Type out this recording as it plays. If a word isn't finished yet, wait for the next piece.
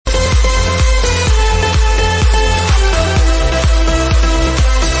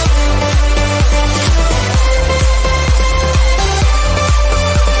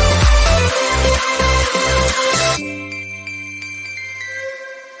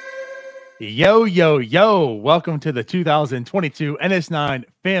Yo, yo, yo. Welcome to the 2022 NS9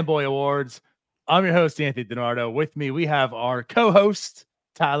 Fanboy Awards. I'm your host, Anthony DiNardo. With me, we have our co-host,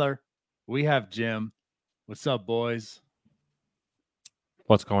 Tyler. We have Jim. What's up, boys?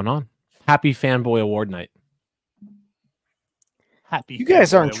 What's going on? Happy Fanboy Award night. Happy You guys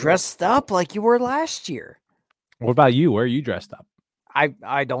Fanboy aren't Award. dressed up like you were last year. What about you? Where are you dressed up?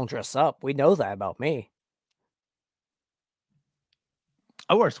 I don't dress up. We know that about me.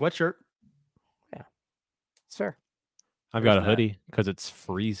 I wore a sweatshirt. Yeah. Sir. I've Where's got a Matt? hoodie because it's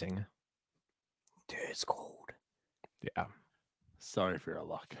freezing. Dude, it's cold. Yeah. Sorry for your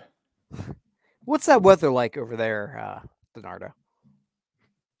luck. What's that weather like over there, DiNardo?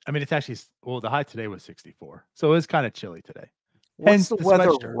 I mean, it's actually, well, the high today was 64. So it's kind of chilly today. What's Hence the the weather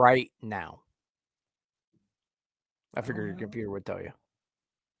sweatshirt. right now? I figure your computer would tell you.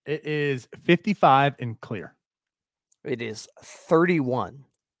 It is 55 and clear. It is 31.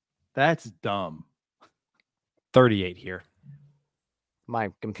 That's dumb. 38 here.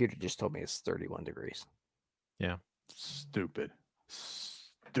 My computer just told me it's 31 degrees. Stupid.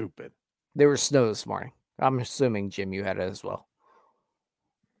 There was snow this morning. I'm assuming, Jim, you had it as well.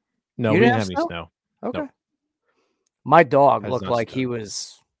 No, You we didn't didn't have have any snow. Okay. Nope. My dog Has looked not like he snowed.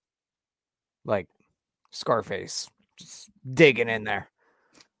 was like Scarface, just digging in there.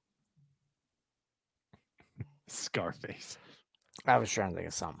 Scarface. I was trying to think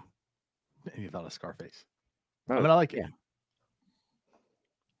of something. And you thought of Scarface. I mean, I like it. Yeah.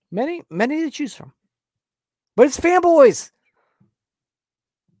 Many to choose from. But it's fanboys.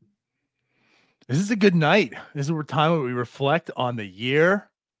 This is a good night. This is a time where we reflect on the year.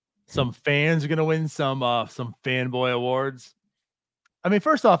 Some fans are going to win some fanboy awards. I mean,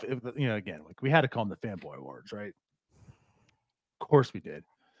 first off, again, like we had to call them the Fanboy Awards, right? Of course we did.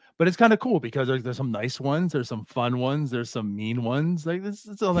 But it's kind of cool because there's some nice ones, there's some fun ones, there's some mean ones. Like this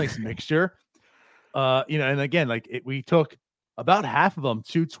is a nice mixture. And again, we took about half of them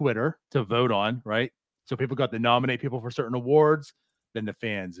to Twitter to vote on, right? So people got to nominate people for certain awards, then the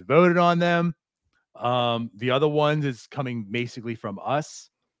fans voted on them. The other ones is coming basically from us.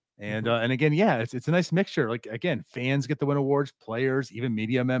 And again, yeah, it's a nice mixture. Like again, fans get to win awards, players, even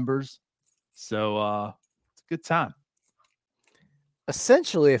media members. So it's a good time.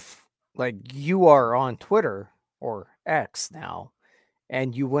 Essentially, if like you are on Twitter or X now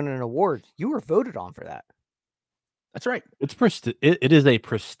and you win an award, you were voted on for that. That's right. It is a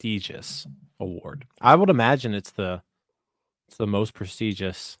prestigious award. I would imagine it's the most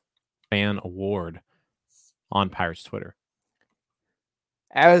prestigious fan award on Pirates Twitter.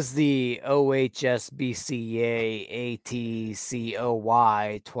 As the OHSBCA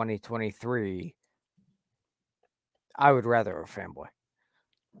ATCOY 2023, I would rather a fanboy.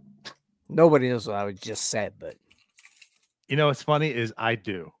 Nobody knows what I just said, but You know what's funny is I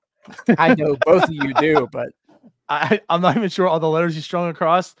do. I know both of you do, but I'm not even sure all the letters you strung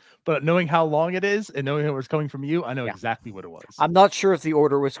across, but knowing how long it is and knowing it was coming from you, I know Yeah. exactly what it was. I'm not sure if the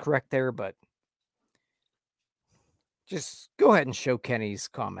order was correct there, but just go ahead and show Kenny's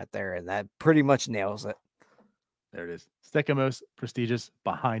comment there, and that pretty much nails it. There it is. Second most prestigious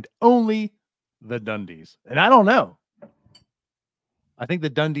behind only the Dundies. And I don't know. I think the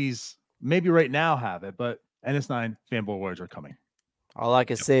Dundies maybe right now have it, but NS9 Fanboy Awards are coming. All I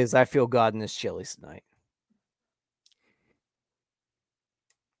can say is I feel God in this Chili's tonight.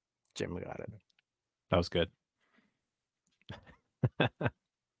 Jim got it. That was good.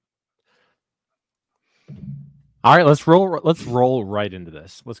 All right, let's roll right into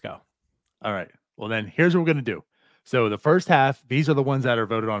this. Let's go. All right. Well, then here's what we're going to do. So the first half, these are the ones that are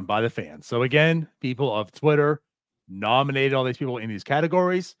voted on by the fans. So again, people of Twitter nominated all these people in these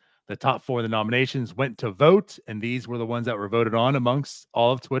categories. The top 4 of the nominations went to vote, and these were the ones that were voted on amongst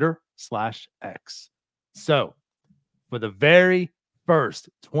all of Twitter/X. So for the very first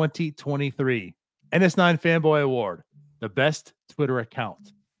 2023 NS9 Fanboy Award, the best Twitter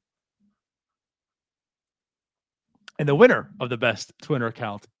account. And the winner of the best Twitter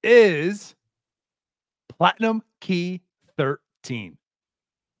account is Platinum Key 13.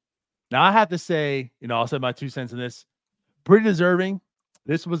 Now I have to say, I'll say my 2 cents in this. Pretty deserving.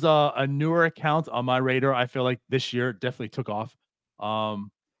 This was a newer account on my radar. I feel like this year it definitely took off. A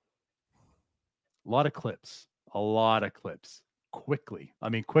lot of clips quickly. I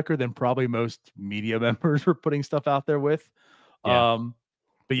mean, quicker than probably most media members were putting stuff out there with. Yeah.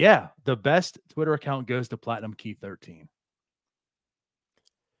 But yeah, the best Twitter account goes to Platinum Key 13.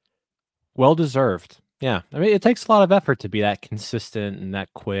 Well deserved. Yeah, I mean, it takes a lot of effort to be that consistent and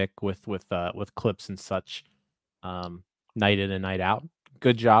that quick with clips and such, night in and night out.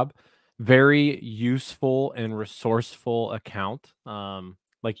 Good job. Very useful and resourceful account.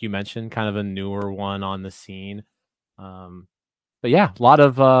 like you mentioned, kind of a newer one on the scene. But yeah, a lot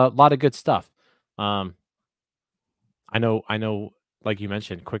of good stuff. I know, like you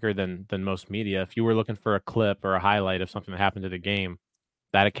mentioned, quicker than most media. If you were looking for a clip or a highlight of something that happened to the game,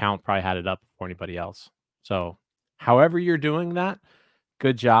 that account probably had it up before anybody else. So, however you're doing that,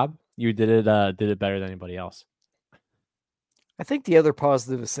 good job. You did it better than anybody else. I think the other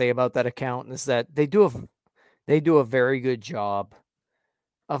positive to say about that account is that they do a very good job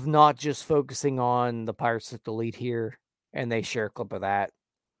of not just focusing on the Pirates with the lead here and they share a clip of that.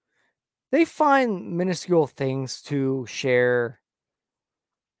 They find minuscule things to share.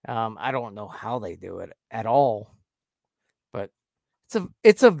 I don't know how they do it at all, but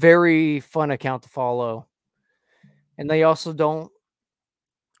it's a very fun account to follow. And they also don't.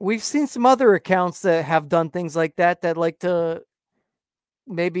 We've seen some other accounts that have done things like that like to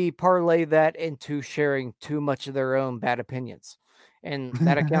maybe parlay that into sharing too much of their own bad opinions. And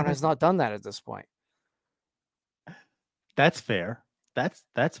that account has not done that at this point. That's fair. That's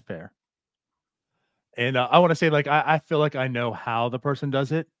fair. And I want to say, like, I feel like I know how the person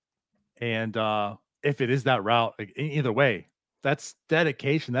does it, and if it is that route, like, either way, that's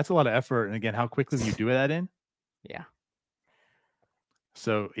dedication. That's a lot of effort, and again, how quickly you do that in. Yeah,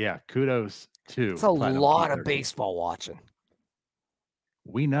 So yeah, kudos to it's a Platinum lot of P13. baseball watching.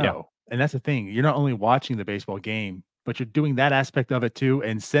 We know, and that's the thing. You're not only watching the baseball game, but you're doing that aspect of it too,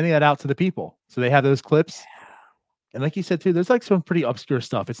 and sending that out to the people, so they have those clips. And like you said too, there's like some pretty obscure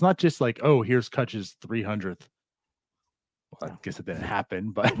stuff. It's not just like, oh, here's Kutch's 300th. Well, I guess it didn't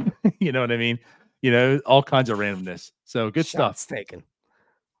happen, but you know what I mean? You know, all kinds of randomness. So good Shots stuff. taken.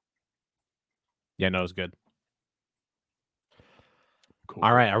 Yeah, no, it was good. Cool.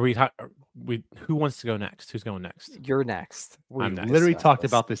 All right, are we? Who wants to go next? Who's going next? You're next. We I'm next. literally talked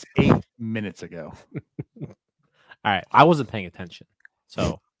about this 8 minutes ago. All right, I wasn't paying attention,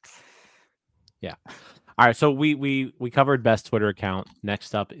 so yeah. All right, so we covered best Twitter account.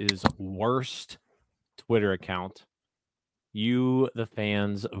 Next up is worst Twitter account. You, the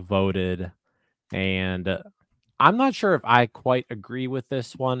fans, voted, and I'm not sure if I quite agree with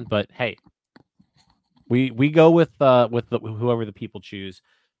this one, but hey, we go with whoever the people choose,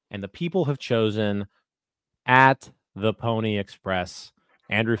 and the people have chosen at the Pony Express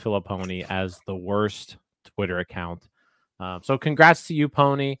Andrew Filipponi as the worst Twitter account. So congrats to you,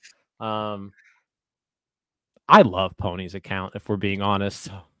 Pony. I love Pony's account, if we're being honest.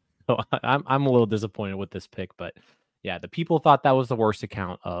 So I'm a little disappointed with this pick, but yeah, the people thought that was the worst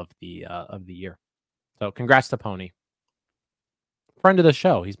account of the year. So congrats to Pony, friend of the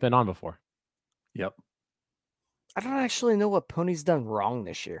show. He's been on before. Yep. I don't actually know what Pony's done wrong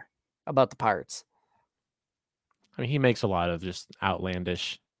this year about the Pirates. I mean, he makes a lot of just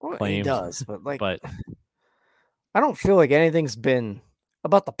outlandish claims. He does, but but I don't feel like anything's been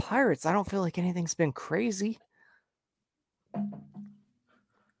about the Pirates. I don't feel like anything's been crazy.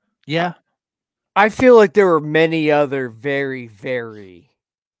 Yeah. I feel like there were many other very, very.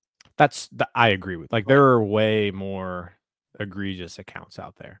 I agree with. Like, there are way more egregious accounts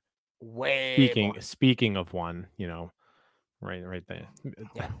out there. Speaking of one, you know, right there.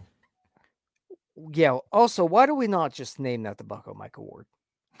 Yeah. Also, why do we not just name that the Bucko Mike Award?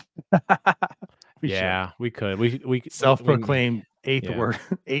 Yeah, we could. We self-proclaimed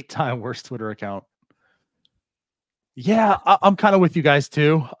eight-time worst Twitter account. Yeah, I'm kind of with you guys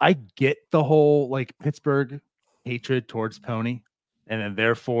too. I get the whole like Pittsburgh hatred towards Pony, and then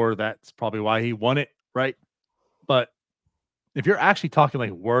therefore that's probably why he won it, right? But if you're actually talking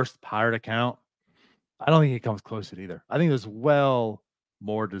like worst pirate account, I don't think it comes close to it either. I think there's well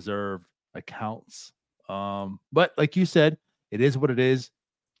more deserved accounts. But like you said, it is what it is.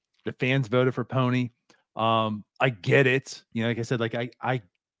 The fans voted for Pony. I get it. You know, like I said, like I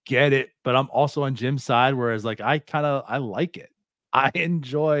get it, but I'm also on Jim's side, whereas like I like it. I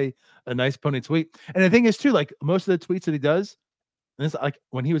enjoy a nice Pony tweet. And the thing is too, like most of the tweets that he does, and it's like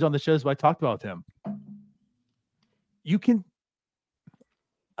when he was on the shows, I talked about him. You can,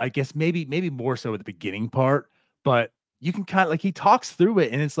 I guess maybe more so at the beginning part, but you can kind of like he talks through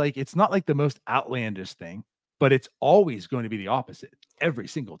it, and it's like it's not like the most outlandish thing, but it's always going to be the opposite every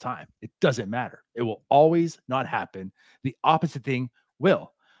single time. It doesn't matter. It will always not happen. The opposite thing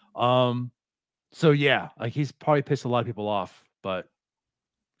will. So yeah, like he's probably pissed a lot of people off, but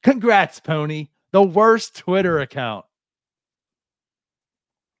congrats, Pony. The worst Twitter account.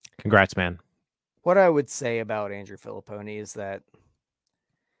 Congrats, man. What I would say about Andrew Filipponi is that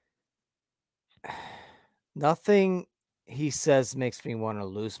nothing he says makes me want to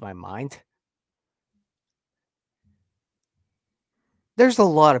lose my mind. There's a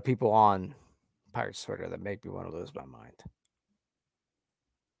lot of people on Pirates Twitter that make me want to lose my mind.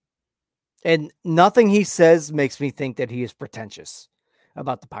 And nothing he says makes me think that he is pretentious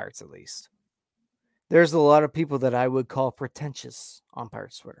about the Pirates, at least. There's a lot of people that I would call pretentious on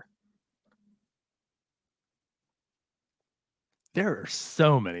Pirates Twitter. There are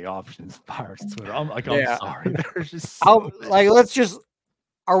so many options. Pirates Twitter. I'm Yeah. sorry. There's just so many.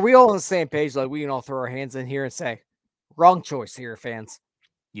 Are we all on the same page? Like, we can all throw our hands in here and say, wrong choice here, fans.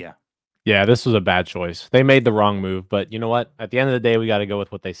 Yeah. Yeah, this was a bad choice. They made the wrong move, but you know what? At the end of the day, we got to go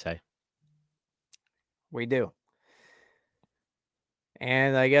with what they say. We do.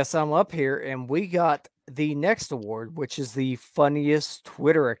 And I guess I'm up here, and we got the next award, which is the funniest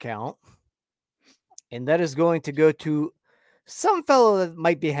Twitter account. And that is going to go to some fellow that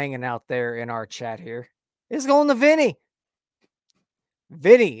might be hanging out there in our chat here. It's going to Vinny.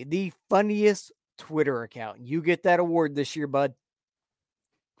 Vinny, the funniest Twitter account. You get that award this year, bud.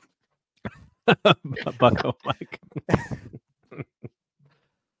 Bucko Mike.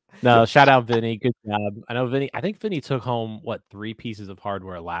 No, shout out Vinny. Good job. I know Vinny. I think Vinny took home 3 pieces of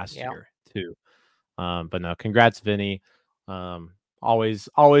hardware last year too. But no, congrats, Vinny. Always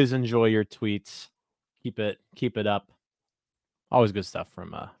enjoy your tweets. Keep it up. Always good stuff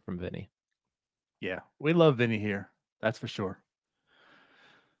from Vinny. Yeah, we love Vinny here. That's for sure.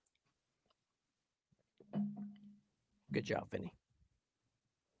 Good job, Vinny.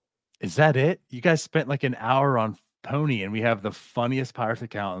 Is that it? You guys spent like an hour on Pony, and we have the funniest Pirates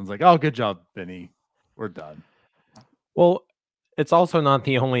account. And it's like, oh, good job, Vinny. We're done. Well, it's also not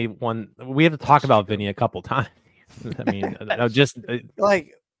the only one. We have to talk about Vinny a couple times. I mean, just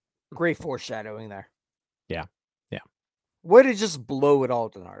like great foreshadowing there. Yeah. Way to just blow it all,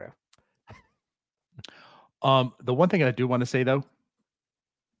 Donardo. The one thing I do want to say though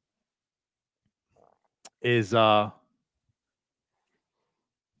is I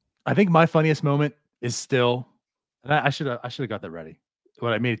think my funniest moment is still, and I should have got that ready.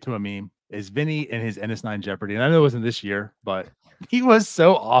 What I made it to a meme is Vinny and his NS9 Jeopardy. And I know it wasn't this year, but he was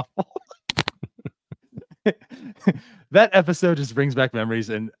so awful. That episode just brings back memories,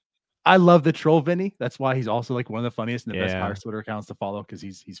 and I love the troll Vinny. That's why he's also like one of the funniest and the best Pirates Twitter accounts to follow, because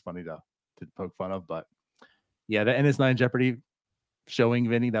he's funny to poke fun of. But yeah, the NS9 Jeopardy showing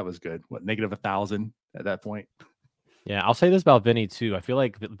Vinny, that was good. What, -1,000 at that point? Yeah, I'll say this about Vinny too. I feel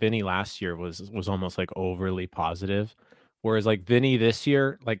like Vinny last year was almost like overly positive, whereas like Vinny this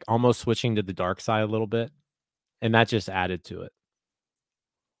year, like almost switching to the dark side a little bit, and that just added to it.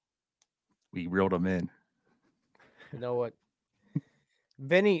 We reeled him in. You know what?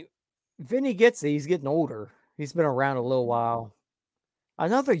 Vinny gets it. He's getting older. He's been around a little while.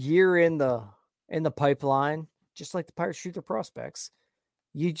 Another year in the pipeline, just like the Pirates shoot their prospects,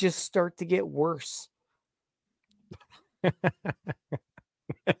 you just start to get worse.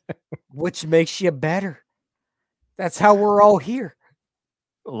 Which makes you better. That's how we're all here.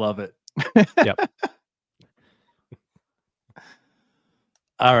 Love it. Yep.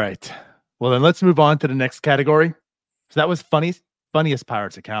 All right. Well, then let's move on to the next category. So that was funniest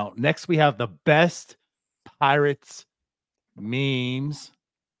Pirates account. Next, we have the best Pirates memes.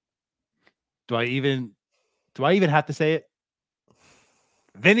 Do I even have to say it?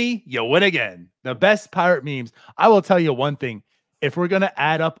 Vinny, you win again. The best pirate memes. I will tell you one thing. If we're going to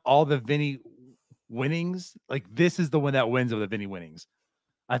add up all the Vinny winnings, like this is the one that wins of the Vinny winnings.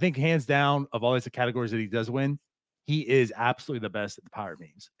 I think hands down of all these categories that he does win, he is absolutely the best at the pirate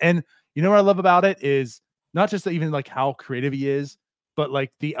memes. And you know what I love about it is not just even like how creative he is, but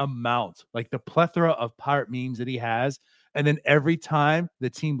like the amount, like the plethora of pirate memes that he has. And then every time the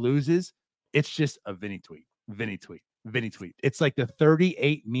team loses, it's just a Vinny tweet, Vinny tweet, Vinny tweet. It's like the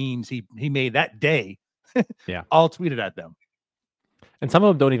 38 memes he made that day. Yeah. All tweeted at them. And some of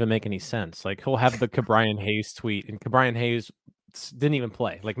them don't even make any sense. Like he'll have the Cabrian Hayes tweet, and Cabrian Hayes didn't even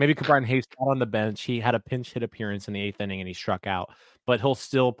play. Like maybe Cabrian Hayes sat on the bench. He had a pinch hit appearance in the 8th inning and he struck out, but he'll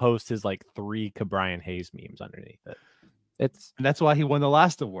still post his like 3 Cabrian Hayes memes underneath it. And that's why he won the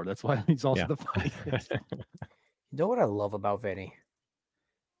last award. That's why he's also the funniest. You know what I love about Vinny?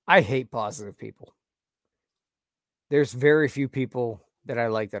 I hate positive people. There's very few people that I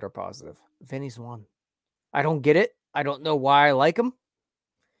like that are positive. Vinny's one. I don't get it. I don't know why I like him.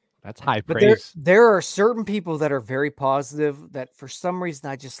 That's high but praise. There are certain people that are very positive that for some reason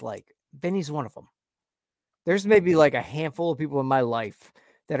I just like. Vinny's one of them. There's maybe like a handful of people in my life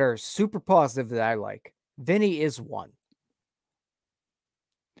that are super positive that I like. Vinny is one.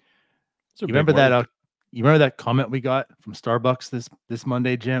 You remember that? You remember that comment we got from Starbucks this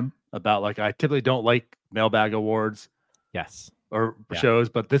Monday, Jim, about like I typically don't like mailbag awards, or shows,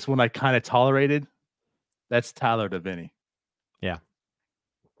 but this one I kind of tolerated. That's Tyler to Vinny. Yeah,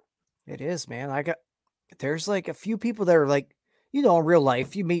 it is, man. There's like a few people that are like in real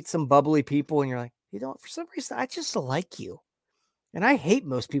life, you meet some bubbly people and you're like, for some reason, I just like you. And I hate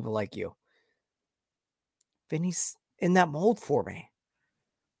most people like you. Vinny's in that mold for me.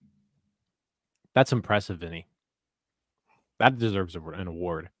 That's impressive, Vinny. That deserves an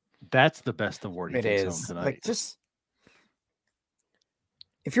award. That's the best award he It takes is. home tonight. Like, just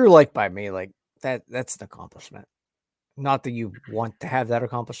if you're liked by me, like that's an accomplishment. Not that you want to have that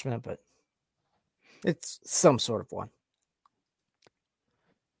accomplishment, but it's some sort of one.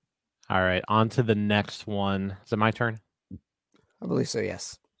 All right, on to the next one. Is it my turn? I believe so,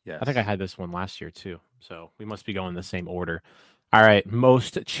 yes. Yes. I think I had this one last year too, so we must be going the same order. All right,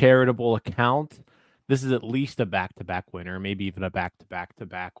 most charitable account. This is at least a back-to-back winner, maybe even a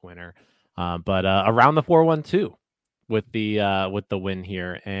back-to-back-to-back winner. But around the 412 with the win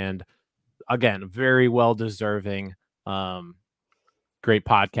here, and again, very well deserving. Great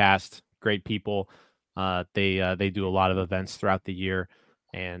podcast, great people. They do a lot of events throughout the year,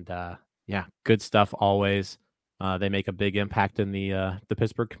 and yeah, good stuff always. They make a big impact in the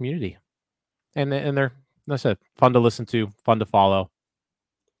Pittsburgh community, and they're, like I said, fun to listen to, fun to follow.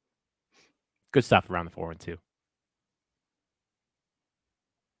 Good stuff around the 412.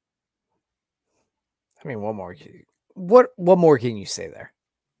 I mean, what more can you say there?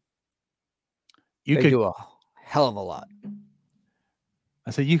 They do a hell of a lot.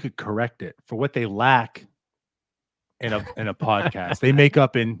 I say you could correct it for what they lack in a podcast. They make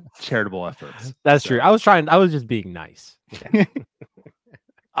up in charitable efforts. That's true. I was just being nice. Yeah.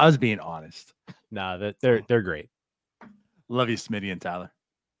 I was being honest. No, they're great. Love you, Smitty and Tyler.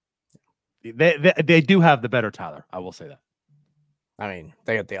 They do have the better Tyler. I will say that. I mean,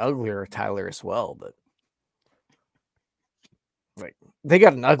 they got the uglier Tyler as well, but like they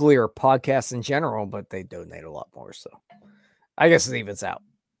got an uglier podcast in general, but they donate a lot more. So I guess it evens out.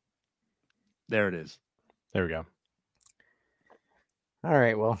 There it is. There we go. All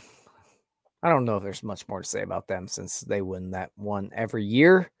right. Well, I don't know if there's much more to say about them since they win that one every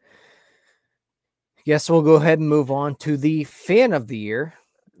year. I guess we'll go ahead and move on to the fan of the year.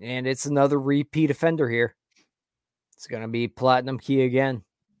 And it's another repeat offender here. It's going to be Platinum Key again.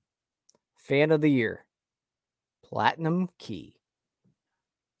 Fan of the year. Platinum Key.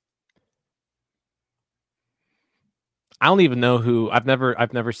 I don't even know who. I've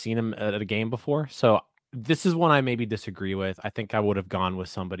never seen him at a game before. So this is one I maybe disagree with. I think I would have gone with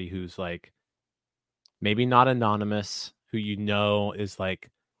somebody who's like maybe not anonymous, who is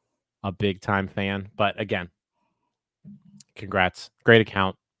like a big time fan. But again, congrats. Great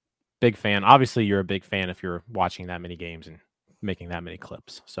account. Big fan. Obviously, you're a big fan if you're watching that many games and making that many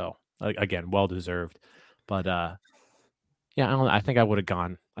clips. So again, well deserved. But yeah, I think I would have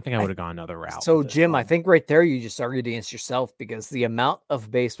gone. I think I would have gone another route. So Jim, I think right there you just argued against yourself because the amount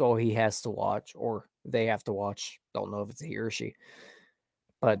of baseball he has to watch, or they have to watch, don't know if it's a he or she,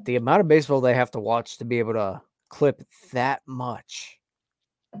 but the amount of baseball they have to watch to be able to clip that much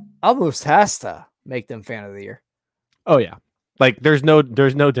almost has to make them fan of the year. Oh yeah. Like there's no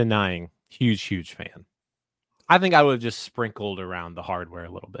denying huge fan. I think I would have just sprinkled around the hardware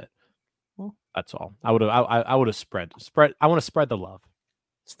a little bit. Well, that's all. I would have spread. I want to spread the love.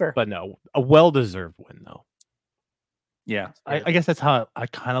 It's fair. But no, a well-deserved win though. Yeah. I guess that's how I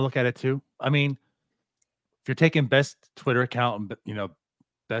kind of look at it too. I mean, if you're taking best Twitter account and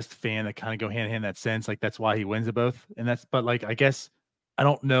best fan, that kind of go hand in hand in that sense, like that's why he wins it both. But like I guess I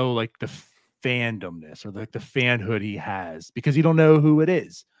don't know like the fandomness or like the fanhood he has because you don't know who it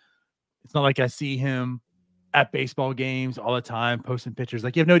is. It's not like I see him at baseball games all the time posting pictures.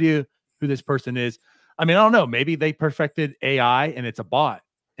 Like you have no idea who this person is. I mean, I don't know. Maybe they perfected AI and it's a bot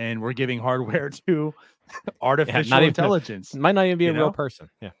and we're giving hardware to artificial intelligence. Might not even be a real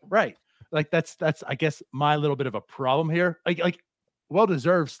person. Yeah. Right. Like that's I guess my little bit of a problem here. Like well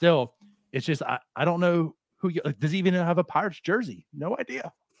deserved still. It's just I don't know who does he even have a Pirates jersey? No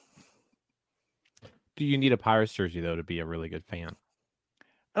idea. Do you need a Pirates jersey though to be a really good fan?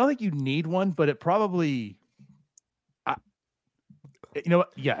 I don't think you need one, but it probably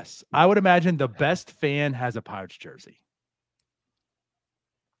yes, I would imagine the best fan has a Pirates jersey.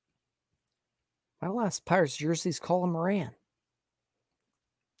 My last Pirates jersey is Colin Moran.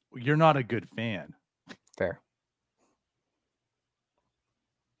 You're not a good fan. Fair.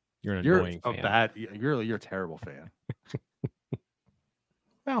 You're an annoying fan. You're a terrible fan.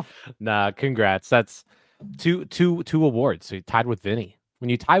 Well, nah, congrats. That's two awards. So you tied with Vinny. When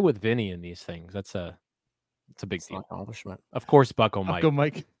you tie with Vinny in these things, it's a big deal. Accomplishment. Of course, Bucko Mike. Bucko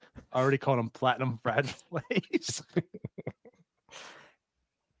Mike. I already called him Platinum Fragile Place.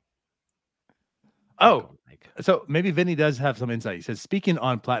 Oh, so maybe Vinny does have some insight. He says, speaking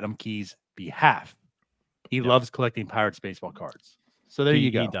on Platinum Key's behalf, He loves collecting Pirates baseball cards. So there you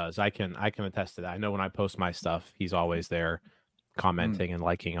go. He does. I can attest to that. I know when I post my stuff, he's always there commenting and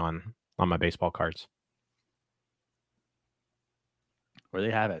liking on my baseball cards. Where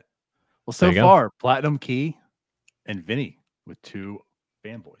they have it. Well, so far, Platinum Key and Vinny with 2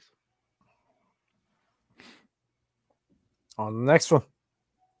 fanboys. On the next one.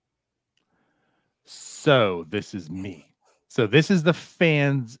 So this is me. So this is the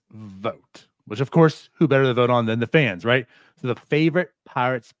fans' vote, which of course, who better to vote on than the fans, right? So the favorite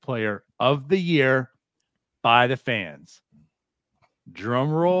Pirates player of the year by the fans.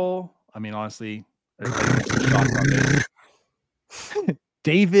 Drum roll. I mean, honestly, everybody's shocked on this.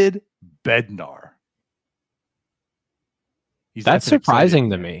 David Bednar. That's surprising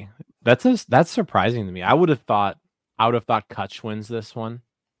to me. That's surprising to me. I would have thought Kutch wins this one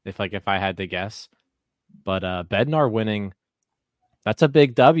if I had to guess. But Bednar winning, that's a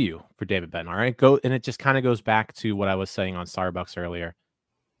big W for David Bednar. And it just kind of goes back to what I was saying on Starbucks earlier.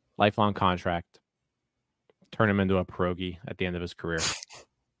 Lifelong contract. Turn him into a pierogi at the end of his career.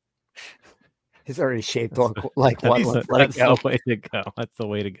 He's already shaped like one. That's the way to go. That's the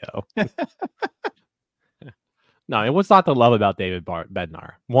way to go. No, what's not to love about David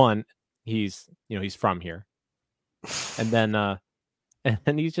Bednar? One, he's from here, and then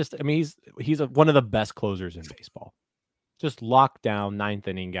and he's just, I mean, he's one of the best closers in baseball. Just lockdown 9th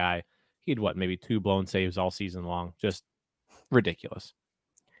inning guy. He had maybe 2 blown saves all season long. Just ridiculous.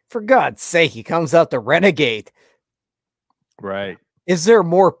 For God's sake, he comes out the renegade. Right. Is there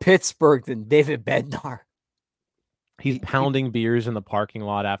more Pittsburgh than David Bednar? He's pounding beers in the parking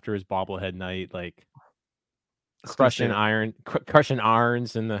lot after his bobblehead night, like crushing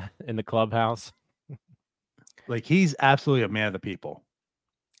irons in the clubhouse. Like, he's absolutely a man of the people.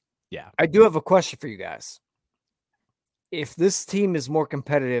 Yeah. I do have a question for you guys. If this team is more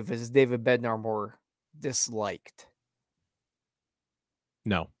competitive, is David Bednar more disliked?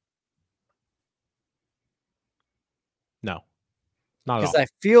 No. No. Not at all. Because I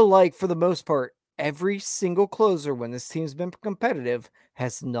feel like, for the most part, every single closer, when this team's been competitive,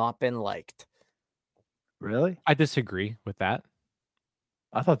 has not been liked. Really? I disagree with that.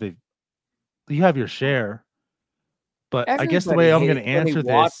 I thought you have your share. But Everybody, I guess the way I'm going to answer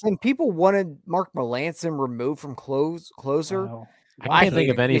this, and people wanted Mark Melancon removed from closer. Wow. I can't think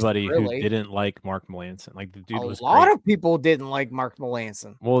of anybody who didn't like Mark Melancon. Like, the dude was great. A lot of people didn't like Mark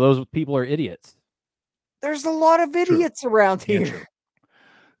Melancon. Well, those people are idiots. There's a lot of idiots around here. True.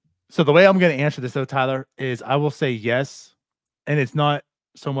 So the way I'm going to answer this, though, Tyler, is I will say yes. And it's not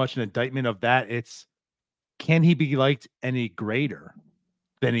so much an indictment of that. It's, can he be liked any greater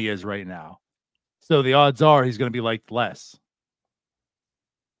than he is right now? So the odds are he's going to be liked less.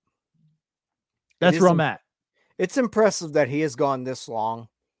 That's where I'm at. It's impressive that he has gone this long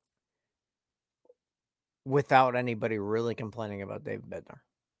without anybody really complaining about David Bednar.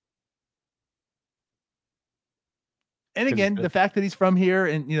 And again, the fact that he's from here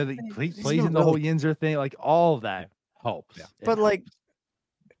and, you know, he plays in the whole Yinzer thing, like, all of that helps. Yeah. But like,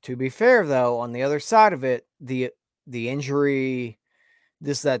 to be fair, though, on the other side of it, the injury,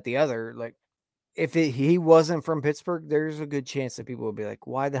 this, that, the other, like, if he wasn't from Pittsburgh, there's a good chance that people would be like,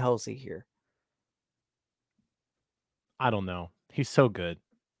 why the hell is he here? I don't know. He's so good.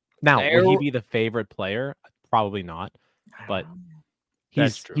 Now, will he be the favorite player? Probably not. But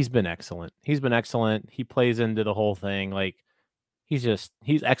he's been excellent. He's been excellent. He plays into the whole thing. Like, he's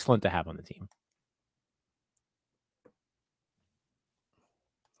excellent to have on the team.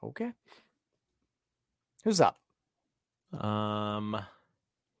 Okay. Who's up? I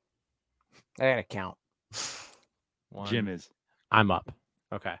gotta count. Jim is. I'm up.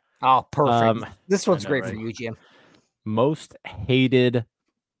 Okay. Oh, perfect. This one's great for you, Jim. Most hated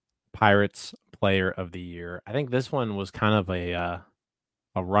Pirates player of the year. I think this one was kind of a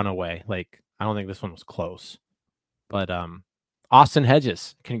runaway. Like, I don't think this one was close. But Austin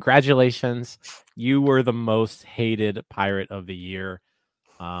Hedges, congratulations. You were the most hated Pirate of the year.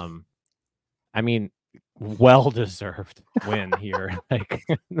 I mean, well-deserved win here. Like,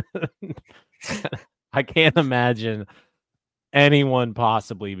 I can't imagine anyone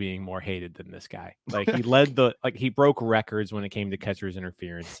possibly being more hated than this guy. Like, he broke records when it came to catcher's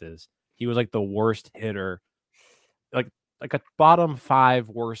interferences. He was like the worst hitter, like a bottom 5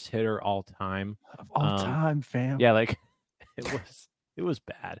 worst hitter all time. All time, fam. Yeah, like it was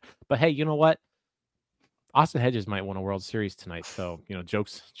bad. But hey, you know what? Austin Hedges might win a World Series tonight, so, you know,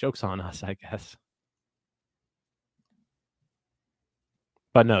 jokes on us, I guess.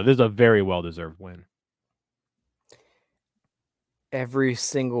 But no, this is a very well-deserved win. Every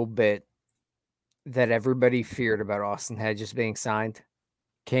single bit that everybody feared about Austin Hedges being signed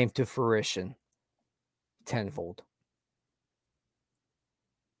came to fruition. tenfold.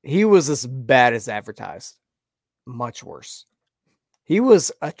 He was as bad as advertised. Much worse. He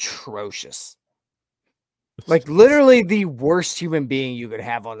was atrocious. Like literally the worst human being you could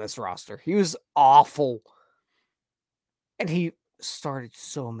have on this roster. He was awful. And he started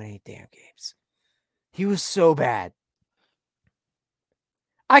so many damn games. He was so bad.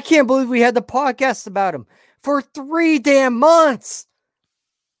 I can't believe we had the podcast about him for 3 damn months.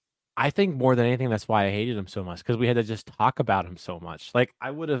 I think more than anything, that's why I hated him so much, because we had to just talk about him so much. Like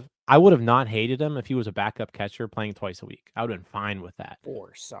I would have not hated him if he was a backup catcher playing twice a week. I would have been fine with that.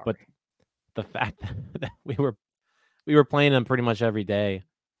 Sorry. But the fact that we were playing him pretty much every day,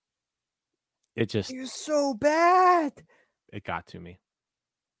 he was so bad. It got to me.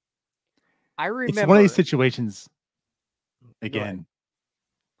 I remember it's one of these situations. Again,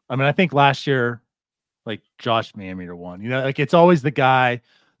 I mean, I think last year, like Josh Mammeter won. You know, like it's always the guy.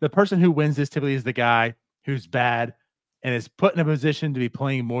 The person who wins this typically is the guy who's bad and is put in a position to be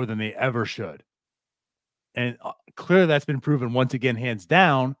playing more than they ever should. And clearly that's been proven once again, hands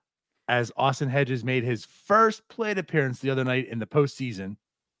down, as Austin Hedges made his first plate appearance the other night in the postseason.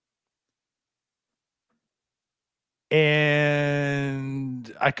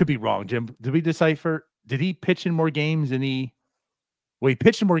 And I could be wrong, Jim. Did we decipher? Did he pitch in more games than he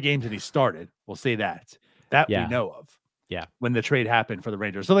pitched in more games than he started. We'll say that. We know of. Yeah. When the trade happened for the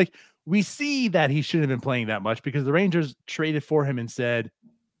Rangers. So like we see that he shouldn't have been playing that much because the Rangers traded for him and said,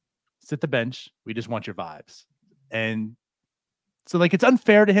 sit the bench. We just want your vibes. And so like it's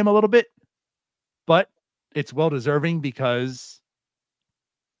unfair to him a little bit, but it's well deserving because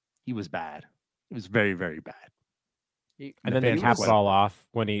he was bad. It was very, very bad. And then they capped it all off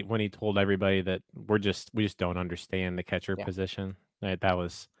when he told everybody that we just don't understand the catcher position. Right? That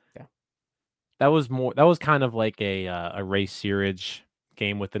was kind of like a Ray Searage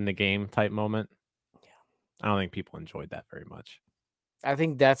game within the game type moment. Yeah. I don't think people enjoyed that very much. I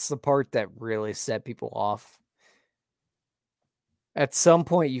think that's the part that really set people off. At some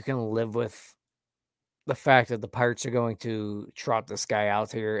point, you can live with the fact that the Pirates are going to trot this guy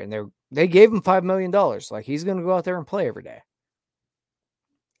out here, and they gave him $5 million. Like he's going to go out there and play every day.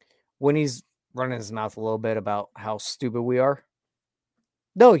 When he's running his mouth a little bit about how stupid we are.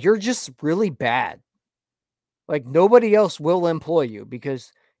 No, you're just really bad. Like nobody else will employ you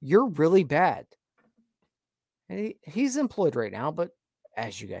because you're really bad. And he's employed right now, but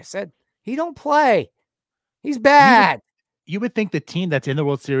as you guys said, he don't play. He's bad. You would think the team that's in the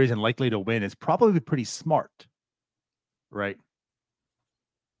World Series and likely to win is probably pretty smart, right?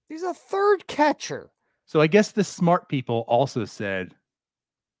 He's a third catcher. So I guess the smart people also said,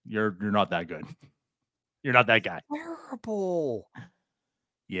 "You're not that good. You're not that guy." Terrible.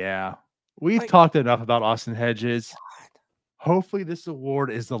 Yeah, we've talked enough about Austin Hedges. God. Hopefully, this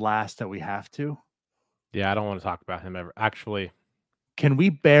award is the last that we have to. Yeah, I don't want to talk about him ever. Actually, can we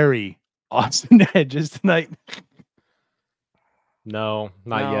bury Austin Hedges tonight? No,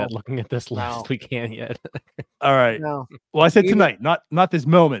 not yet. Looking at this list, we can't yet. All right. No. Well, I said tonight, not this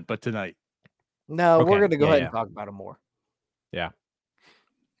moment, but tonight. No, we're going to go ahead and talk about him more. Yeah.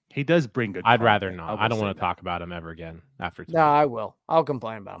 He does bring good. I'd rather not. I don't want to talk about him ever again after tonight. No, I will. I'll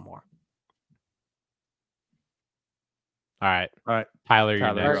complain about him more. All right. Tyler,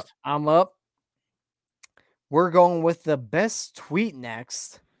 you're next. Right, I'm up. We're going with the best tweet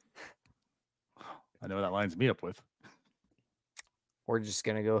next. I know what that lines me up with. We're just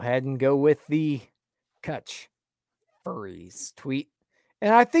going to go ahead and go with the Kutch Furries tweet.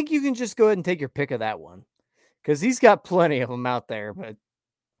 And I think you can just go ahead and take your pick of that one because he's got plenty of them out there. But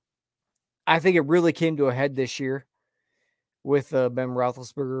I think it really came to a head this year with the Ben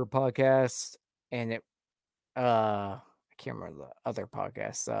Roethlisberger podcast. And I can't remember the other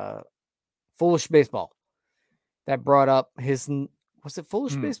podcast, Foolish Baseball, that brought up his, was it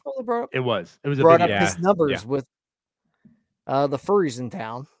Foolish Baseball that brought up? It was brought up his numbers with the furries in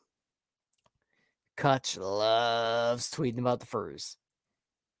town. Kutch loves tweeting about the furries.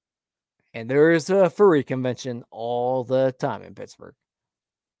 And there is a furry convention all the time in Pittsburgh.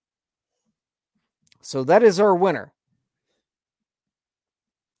 So that is our winner.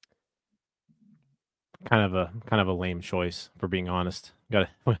 Kind of a lame choice, for being honest. Got a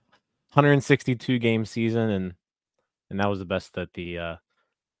 162 game season, and that was the best that the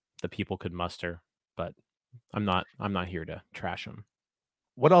people could muster. But I'm not here to trash him.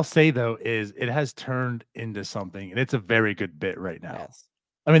 What I'll say though is it has turned into something, and it's a very good bit right now. Yes.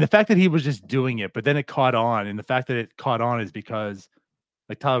 I mean, the fact that he was just doing it, but then it caught on, and the fact that it caught on is because,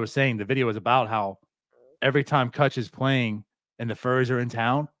 like Tyler was saying, the video was about how every time Kutch is playing and the furries are in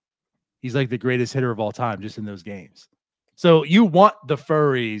town, he's like the greatest hitter of all time just in those games. So you want the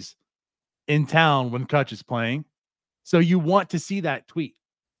furries in town when Kutch is playing. So you want to see that tweet.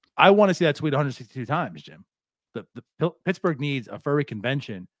 I want to see that tweet 162 times, Jim. The Pittsburgh needs a furry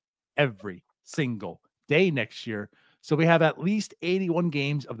convention every single day next year. So we have at least 81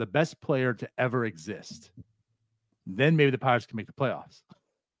 games of the best player to ever exist. Then maybe the Pirates can make the playoffs.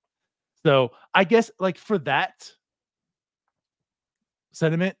 So I guess like for that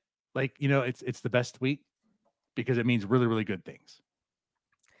sentiment, like, you know, it's the best tweet because it means really, really good things.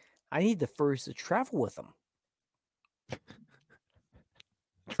 I need the furries to travel with them.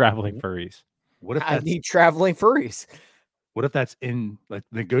 Traveling furries. What if I that's need traveling furries. what if that's in like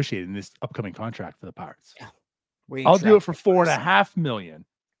negotiated in this upcoming contract for the Pirates? Yeah. I'll do it for $4.5 million,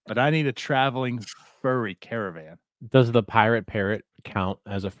 but I need a traveling furry caravan. Does the pirate parrot count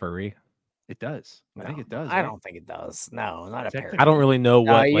as a furry? It does. I think it does. I right? don't think it does. No, not a parrot. I don't really know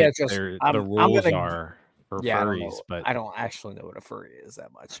what yeah, like, just- the I'm rules gonna- are for Yeah, furries, but I don't actually know what a furry is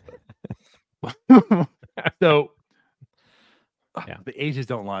that much. But So Yeah. the ages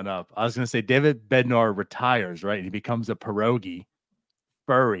don't line up. I was going to say David Bednar retires, right? And he becomes a pierogi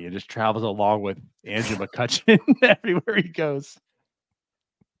furry and just travels along with Andrew McCutcheon everywhere he goes.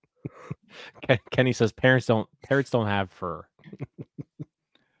 Kenny says parrots don't have fur.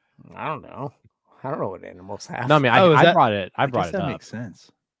 I don't know. I don't know what animals have. No, I mean Oh, is I that- brought it. I guess brought it that up. makes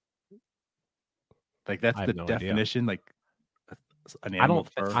sense. Like that's I the have no idea. definition. Like an I animal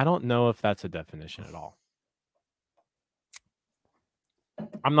don't. fur. I don't know if that's a definition at all.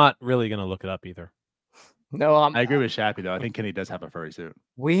 I'm not really gonna look it up either. No, I agree with Shappy though. I think Kenny does have a furry suit.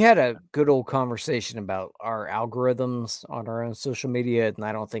 we had a good old conversation about our algorithms on our own social media, and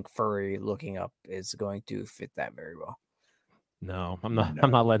I don't think furry looking up is going to fit that very well. No, I'm not.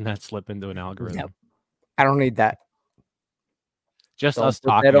 I'm not letting that slip into an algorithm. Nope. I don't need that. Just Don't us put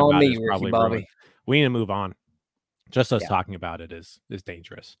that talking on about me, it is Ricky probably Bobby. ruined. We need to move on. Just us Yeah. talking about it is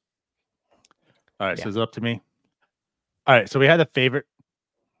dangerous. All right, Yeah. so it's up to me. All right, so we had a favorite.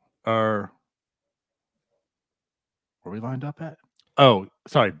 Or were we lined up at? Oh,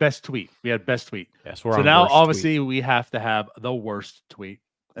 sorry, best tweet. We had best tweet. Yes, we're So on now, worst obviously, tweet. we have to have the worst tweet,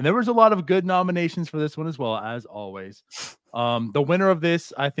 and there was a lot of good nominations for this one as well, as always. The winner of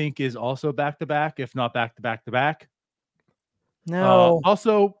this, I think, is also back to back, if not back to back to back. No,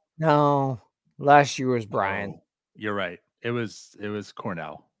 Also, no. Last year was Brian. oh, you're right. It was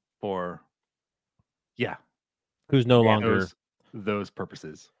Cornell for, yeah, Who's no longer. those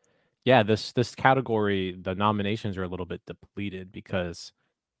purposes. Yeah, this category, the nominations are a little bit depleted because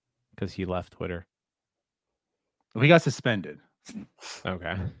he left Twitter. We got suspended.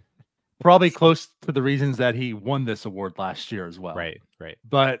 Okay. Probably close to the reasons that he won this award last year as well. Right.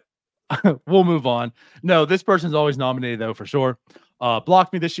 But we'll move on. No, this person's always nominated though for sure.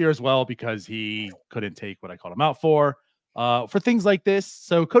 Blocked me this year as well because he couldn't take what I called him out for things like this.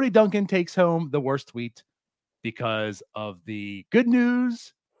 So Cody Duncan takes home the worst tweet because of the good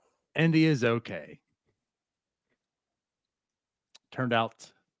news. Andy is okay. Turned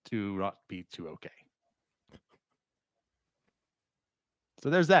out to not be too okay. So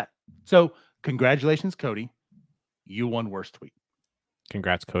there's that. So congratulations, Cody. You won worst tweet.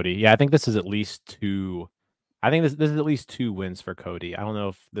 Congrats, Cody. Yeah, I think this is at least two. I think this is at least 2 wins for Cody. I don't know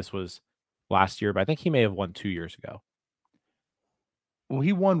if this was last year, but I think he may have won 2 years ago. Well,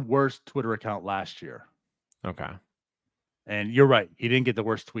 he won worst Twitter account last year. Okay. And you're right. He didn't get the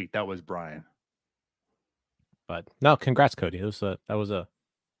worst tweet. That was Brian. But no, congrats, Cody. That was a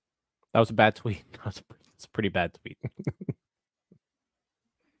bad tweet. It's a pretty bad tweet.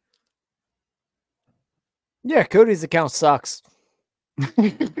 Yeah, Cody's account sucks.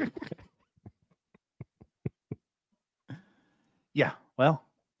 Yeah. Well,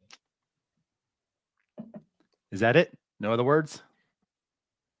 is that it? No other words?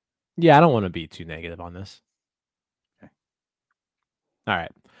 Yeah, I don't want to be too negative on this. Okay.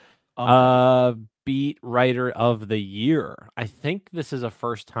 All right. Beat writer of the year. I think this is a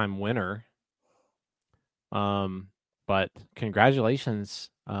first time winner. But congratulations.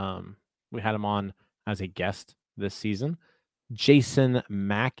 We had him on as a guest this season. Jason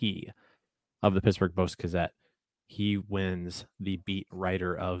Mackey of the Pittsburgh Post-Gazette. He wins the beat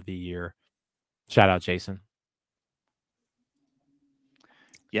writer of the year. Shout out, Jason.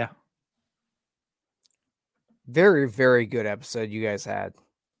 Yeah. Very, very good episode you guys had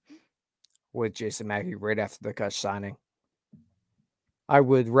with Jason Mackey right after the Kutch signing. I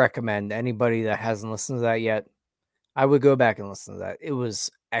would recommend anybody that hasn't listened to that yet, I would go back and listen to that. It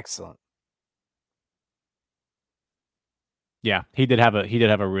was excellent. Yeah, he did have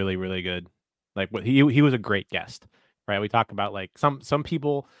a really, really good, like, what he was a great guest, right? We talk about like some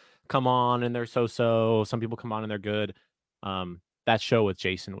people come on and they're so, some people come on and they're good. That that show with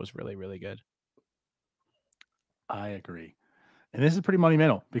Jason was really, really good. I agree. And this is pretty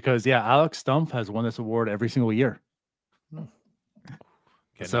monumental because, yeah, Alex Stumpf has won this award every single year.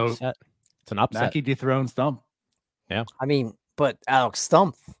 So upset. It's an upset. Mackie dethroned Stumpf. Yeah. I mean, but Alex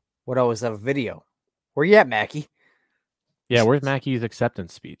Stumpf would always have a video. Where you at, Mackie? Yeah, where's Mackie's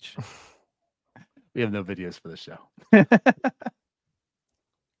acceptance speech? We have no videos for the show.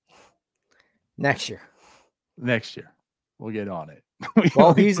 Next year. Next year. We'll get on it.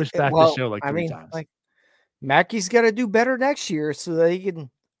 Well, he's pushed back the show like three times. Like, Mackie's got to do better next year so that he can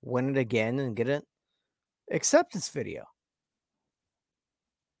win it again and get an acceptance video.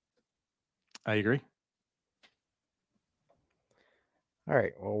 I agree. All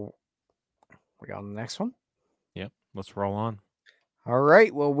right. Well, we got on the next one. Yep. Let's roll on. All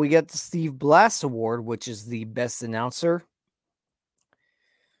right. Well, we got the Steve Blass Award, which is the best announcer.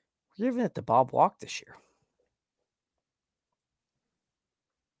 We're giving it to Bob Walk this year.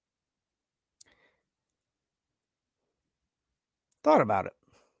 Thought about it.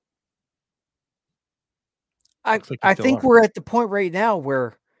 I think we're at the point right now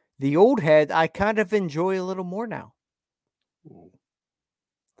where the old head I kind of enjoy a little more now.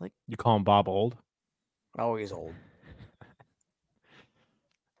 Like, you call him Bob old? Oh, he's old.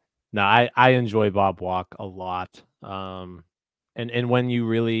 No, I enjoy Bob Walk a lot. And when he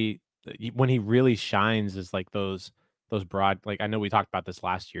really shines is like those like, I know we talked about this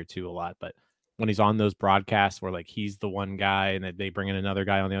last year too a lot, but when he's on those broadcasts where like he's the one guy and they bring in another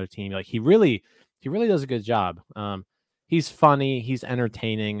guy on the other team, like he really does a good job. He's funny, he's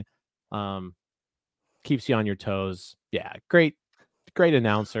entertaining, keeps you on your toes. Yeah, great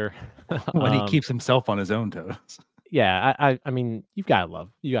announcer. When he keeps himself on his own toes. Yeah, I mean, you gotta love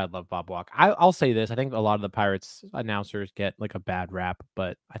Bob Walk. I'll say this: I think a lot of the Pirates announcers get like a bad rap,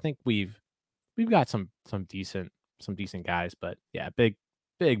 but I think we've got some decent guys. But yeah, big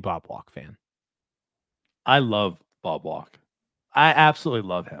Bob Walk fan. I love Bob Walk. I absolutely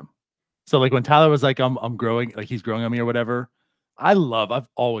love him. So like when Tyler was like, I'm growing, like he's growing on me or whatever. I've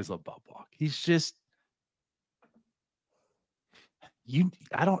always loved Bob Walk. He's just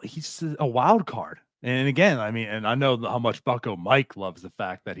he's a wild card. And again, I mean, and I know how much Bucko Mike loves the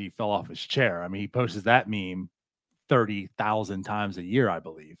fact that he fell off his chair. I mean, he posts that meme 30,000 times a year, I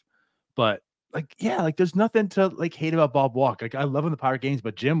believe. But like, yeah, like there's nothing to like hate about Bob Walk. Like I love him the Pirate games,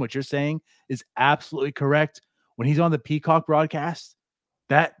 but Jim, what you're saying is absolutely correct. When he's on the Peacock broadcast,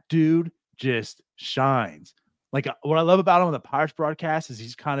 that dude just shines. Like what I love about him on the Pirates broadcast is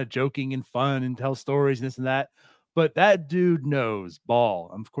he's kind of joking and fun and tells stories and this and that. But that dude knows ball.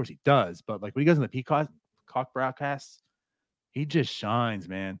 Of course he does. But like when he goes on the Peacock broadcasts, he just shines,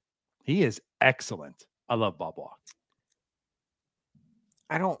 man. He is excellent. I love Bob Walk.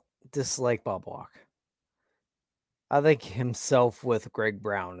 I don't dislike Bob Walk. I think himself with Greg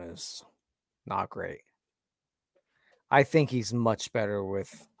Brown is not great. I think he's much better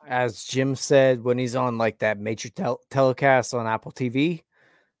with, as Jim said, when he's on like that major telecast on Apple TV,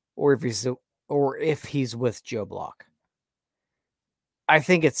 or if he's with Joe Block. I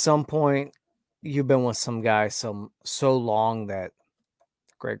think at some point you've been with some guy so long that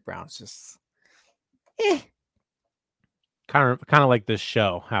Greg Brown's just kind of like this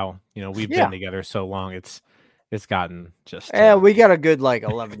show, how we've been together so long, it's gotten just we got a good like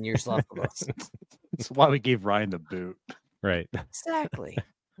 11 years left of us. That's why we gave Ryan the boot. Right. Exactly.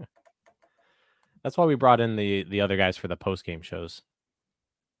 That's why we brought in the other guys for the post-game shows.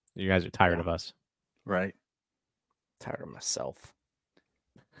 You guys are tired of us. Right. Tired of myself.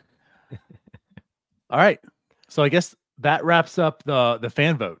 All right. So I guess that wraps up the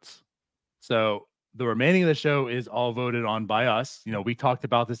fan votes. So the remaining of the show is all voted on by us. We talked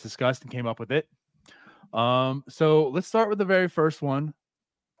about this, discussed, and came up with it. So let's start with the very first one.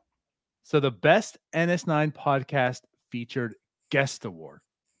 So the best NS9 podcast featured guest award.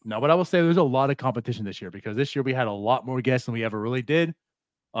 Now, what I will say, there's a lot of competition this year because this year we had a lot more guests than we ever really did.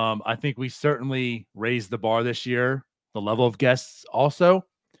 I think we certainly raised the bar this year, the level of guests also.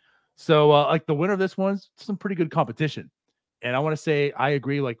 So like the winner of this one's some pretty good competition. And I want to say, I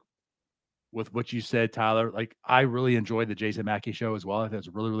agree like with what you said, Tyler. Like I really enjoyed the Jason Mackey show as well. I think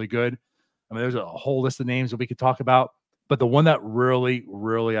it's really, really good. I mean, there's a whole list of names that we could talk about, but the one that really,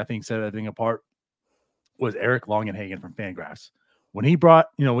 really, I think set everything apart was Eric Longenhagen from Fangraphs. When we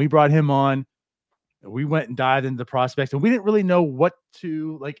brought him on, we went and dived into the prospects, and we didn't really know what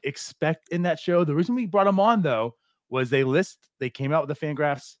to like expect in that show. The reason we brought him on though was they came out with the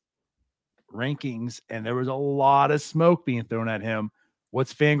Fangraphs rankings, and there was a lot of smoke being thrown at him.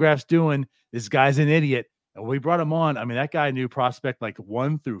 What's Fangraphs doing? This guy's an idiot. And we brought him on. I mean, that guy knew prospect like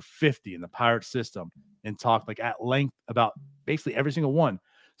 1 through 50 in the Pirate system and talked like at length about basically every single one.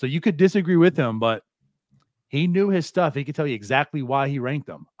 So you could disagree with him, but he knew his stuff. He could tell you exactly why he ranked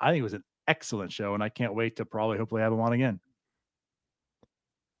them. I think it was an excellent show, and I can't wait to hopefully have him on again.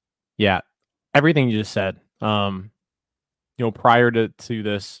 Yeah, everything you just said. Prior to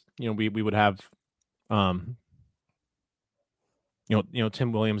this, we would have, Tim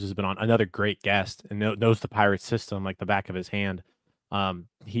Williams has been on, another great guest, and knows the Pirates system like the back of his hand.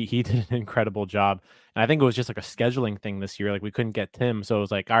 He did an incredible job, and I think it was just like a scheduling thing this year. Like we couldn't get Tim, so it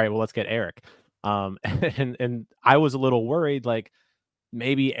was like, all right, well, let's get Eric. And I was a little worried, like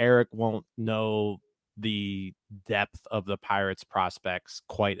maybe Eric won't know the depth of the Pirates prospects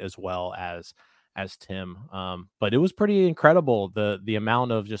quite as well as Tim. But it was pretty incredible the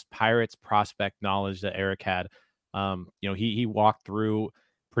amount of just Pirates prospect knowledge that Eric had. He walked through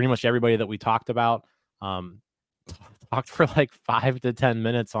pretty much everybody that we talked about. Talked for like 5 to 10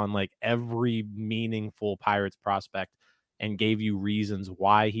 minutes on like every meaningful Pirates prospect and gave you reasons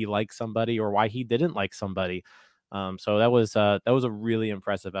why he liked somebody or why he didn't like somebody. So that was a really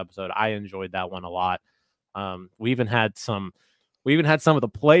impressive episode. I enjoyed that one a lot. We even had some of the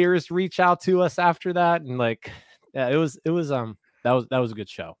players reach out to us after that, and like, yeah, that was a good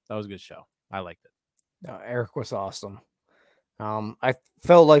show. That was a good show. I liked it. No, Eric was awesome. I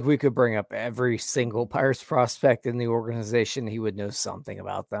felt like we could bring up every single Pirates prospect in the organization. He would know something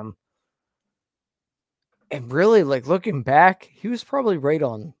about them. And really, like looking back, he was probably right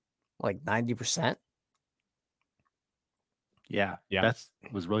on like 90%. Yeah. That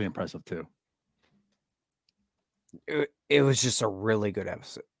was really impressive too. It was just a really good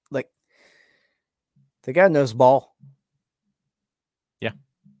episode. Like, the guy knows ball. Yeah,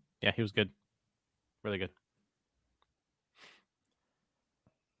 he was good. Really good.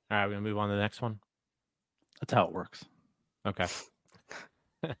 All right, we're going to move on to the next one. That's how it works. Okay.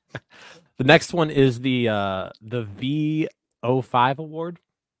 The next one is the V05 award.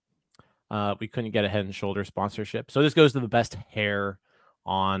 We couldn't get a Head and Shoulder sponsorship. So this goes to the best hair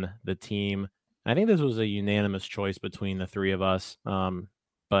on the team. I think this was a unanimous choice between the three of us.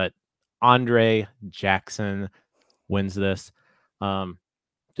 But Andre Jackson wins this.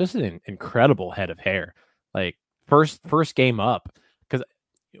 Just an incredible head of hair. Like first game up, because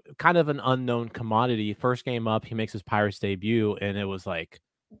kind of an unknown commodity. First game up, he makes his Pirates debut, and it was like,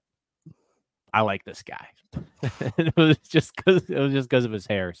 I like this guy. It was just because of his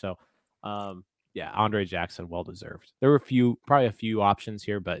hair. So, Andre Jackson, well deserved. There were probably a few options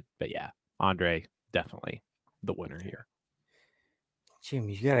here, but yeah, Andre definitely the winner here. Jim,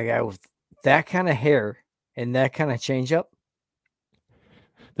 you got a guy with that kind of hair and that kind of changeup.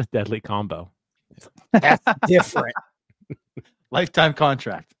 The deadly combo. That's different. Lifetime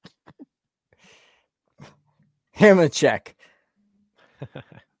contract. Him a check.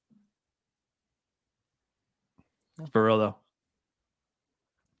 For real though.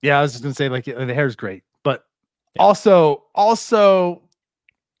 Yeah, I was just gonna say, like, the hair's great, but also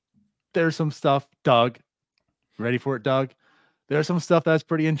there's some stuff, Doug. Ready for it, Doug? There's some stuff that's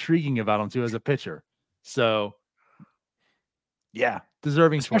pretty intriguing about him too as a pitcher. So yeah,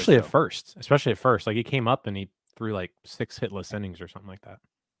 deserving, especially choice, at first. Especially at first. Like he came up and he threw like 6 hitless innings or something like that.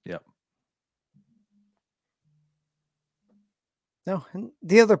 Yep. No, and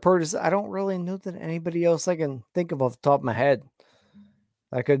the other part is I don't really know that anybody else I can think of off the top of my head.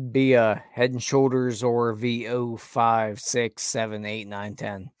 That could be a Head and Shoulders or VO 5, 6, 7, 8, 9,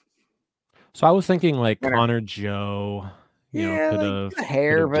 10. So I was thinking like Connor Joe, could have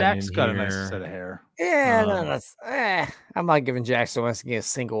hair, but Jack's got a nice set of hair. Yeah, no, that's I'm not giving Jack Sawinski a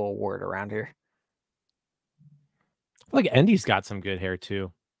single award around here. Like Endy's got some good hair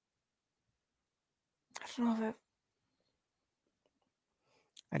too.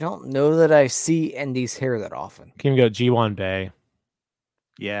 I don't know that I see Endy's hair that often. Can you go G1 Bay?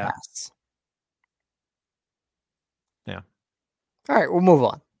 Yeah. Yes. Yeah. All right, we'll move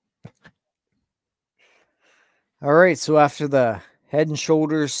on. All right, so after the Head and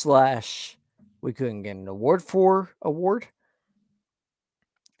Shoulders / we couldn't get an award, we're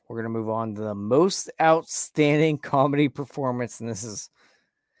going to move on to the most outstanding comedy performance, and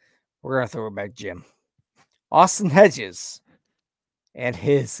we're going to throw it back to Jim. Austin Hedges and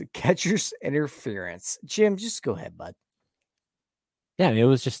his catcher's interference. Jim, just go ahead, bud. Yeah, it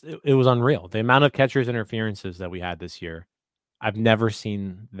was unreal. The amount of catcher's interferences that we had this year. I've never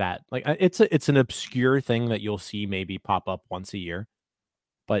seen that. Like it's an obscure thing that you'll see maybe pop up once a year.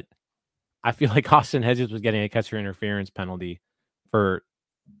 But I feel like Austin Hedges was getting a catcher interference penalty for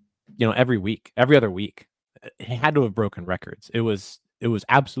every week, every other week. He had to have broken records. It was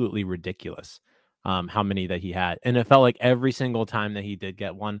absolutely ridiculous how many that he had. And it felt like every single time that he did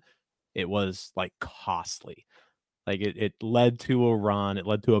get one, it was like costly. Like it led to a run. It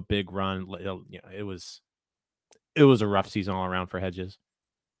led to a big run. It was a rough season all around for Hedges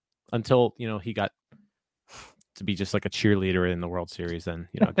until he got to be just like a cheerleader in the World Series. Then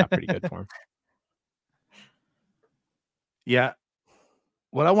it got pretty good for him. Yeah.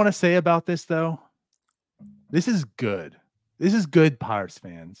 What I want to say about this, though, this is good. This is good, Pirates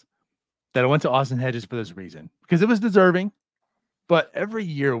fans, that I went to Austin Hedges for this reason, because it was deserving. But every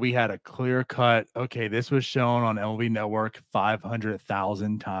year we had a clear cut, okay, this was shown on MLB Network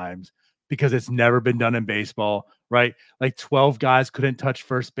 500,000 times because it's never been done in baseball, right? Like 12 guys couldn't touch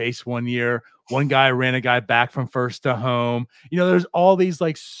first base one year. One guy ran a guy back from first to home. There's all these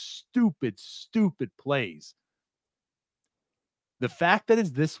like stupid plays. The fact that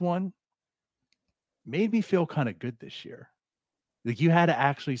it's this one made me feel kind of good this year. Like you had to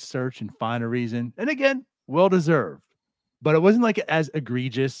actually search and find a reason. And again, well deserved. But it wasn't like as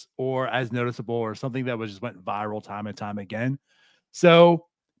egregious or as noticeable or something that just went viral time and time again. So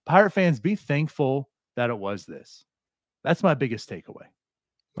Pirate fans, be thankful that it was this. That's my biggest takeaway.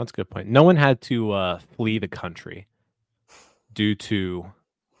 That's a good point. No one had to flee the country due to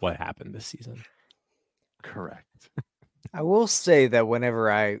what happened this season. Correct. I will say that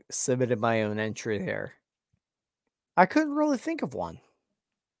whenever I submitted my own entry there, I couldn't really think of one.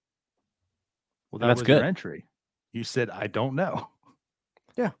 Well, that's good. Your entry. You said, I don't know.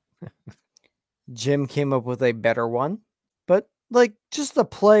 Yeah. Jim came up with a better one, but like just the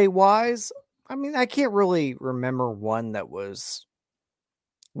play wise, I mean, I can't really remember one that was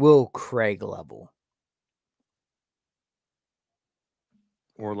Will Craig level.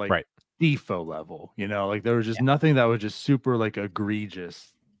 Or like Defo level, like there was just nothing that was just super like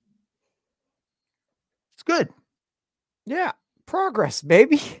egregious. It's good. Yeah. Progress,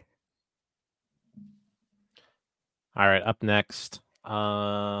 baby. All right, up next.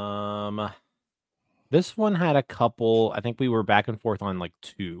 This one had a couple. I think we were back and forth on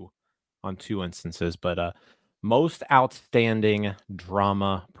two instances, but most outstanding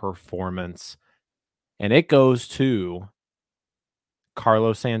drama performance, and it goes to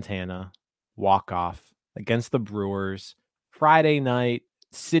Carlos Santana walk-off against the Brewers Friday night.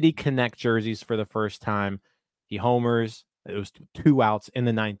 City Connect jerseys for the first time. He homers. It was 2 outs in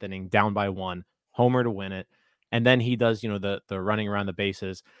the 9th inning, down by 1. Homer to win it. And then he does, the running around the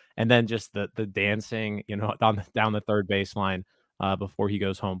bases, and then just the dancing, down the third baseline before he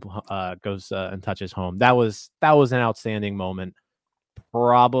goes home, and touches home. That was an outstanding moment.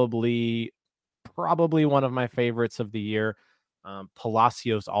 Probably one of my favorites of the year.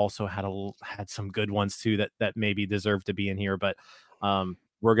 Palacios also had some good ones too that maybe deserve to be in here, but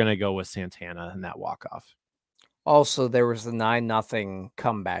we're gonna go with Santana in that walk-off. Also, there was the 9-0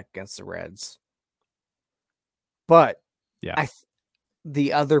 comeback against the Reds. But yeah,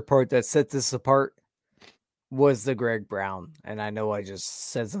 the other part that set this apart was the Greg Brown. And I know I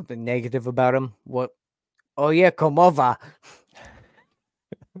just said something negative about him. What? Oh, yeah, como va?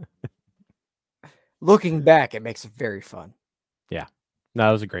 Looking back, it makes it very fun. Yeah. No,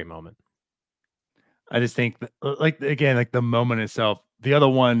 that was a great moment. I just think that, the moment itself, the other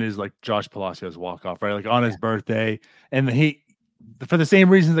one is like Josh Palacios walk-off, right? Like on his birthday. And for the same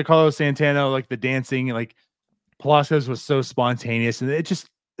reasons that Carlos Santana, like the dancing, like Palacios was so spontaneous, and it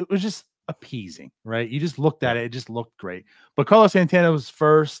was just appeasing, right? You just looked at it just looked great. But Carlos Santana was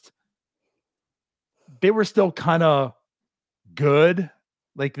first. They were still kind of good.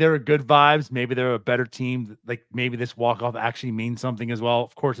 Like there were good vibes. Maybe they're a better team. Like maybe this walk-off actually means something as well.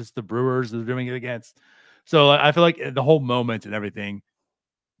 Of course, it's the Brewers they're doing it against. So I feel like the whole moment and everything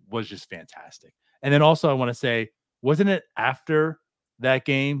was just fantastic. And then also I want to say, wasn't it after that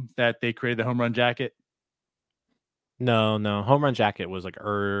game that they created the home run jacket? No. Home run jacket was like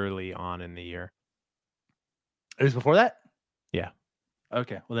early on in the year. It was before that? Yeah.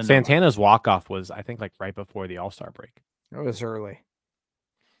 Okay. Well, then Santana's walk-off was, I think, like right before the All-Star break. It was early.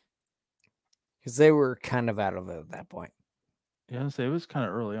 Because they were kind of out of it at that point. Yeah, it was kind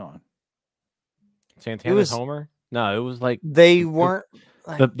of early on. Santana's homer? No, it was like they weren't.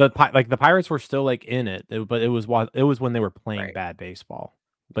 The Pirates were still like in it, but it was when they were playing bad baseball.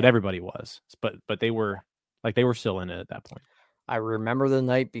 But everybody was. But they were still in it at that point. I remember the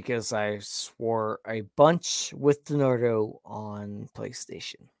night because I swore a bunch with DiNardo on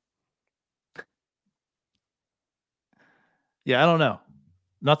PlayStation. Yeah, I don't know.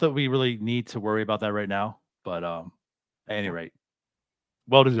 Not that we really need to worry about that right now, but at any rate,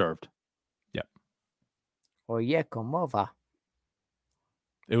 well deserved. Yep. Oh yeah, como va?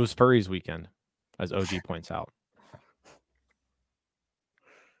 It was Furries weekend, as OG points out.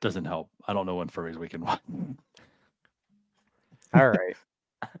 Doesn't help. I don't know when Furries weekend was. All right.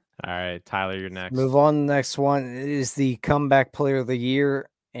 All right, Tyler, you're next. Move on. The next one is the comeback player of the year.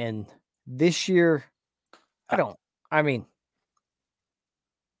 And this year, I mean,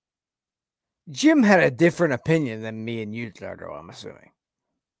 Jim had a different opinion than me and you, Dardo, I'm assuming.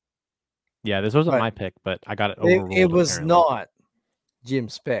 Yeah, this wasn't But my pick, but I got it overruled. It was apparently. not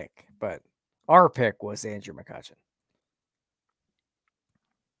Jim's pick, but our pick was Andrew McCutchen.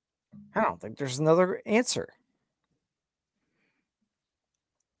 I don't think there's another answer.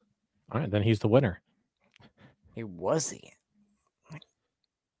 All right, then he's the winner. He was the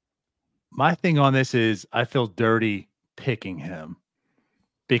My thing on this is I feel dirty picking him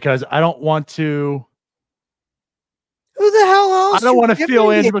because I don't want to. Who the hell else? I don't want to feel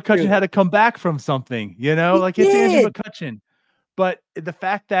giving Andrew it McCutchen to? had to come back from something, you know, He like it's Andrew did. McCutchen. But the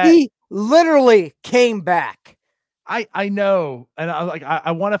fact that He literally came back. I know, and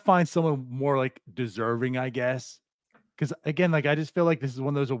I want to find someone more like deserving, I guess, because again, like I just feel like this is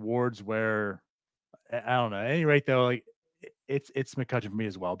one of those awards where I don't know. At any rate, though, like it's McCutchen for me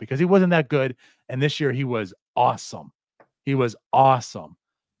as well because he wasn't that good, and this year he was awesome. He was awesome.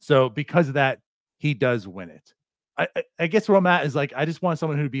 So because of that, he does win it. I guess where I'm at is like I just want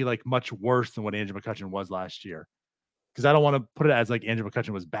someone who'd be like much worse than what Andrew McCutchen was last year, because I don't want to put it as like Andrew McCutchen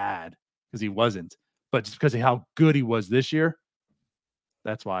was bad because he wasn't, but just because of how good he was this year,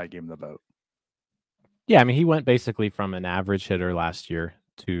 that's why I gave him the vote. Yeah, I mean, he went basically from an average hitter last year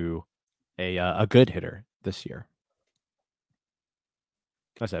to a good hitter this year.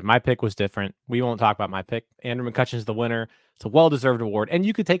 Like I said, my pick was different. We won't talk about my pick. Andrew McCutchen's the winner. It's a well-deserved award. And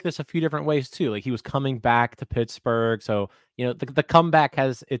you could take this a few different ways too. Like he was coming back to Pittsburgh. So, you know, the comeback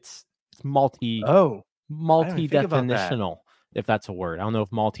has it's multi-definitional, if that's a word. I don't know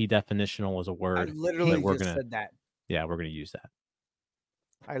if multi-definitional is a word. I literally said that. Yeah, we're gonna use that.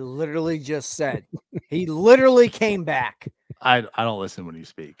 I literally just said he literally came back. I don't listen when you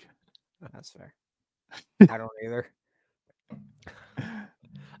speak. That's fair. I don't either.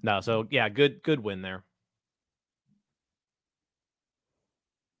 No, so yeah, good win there.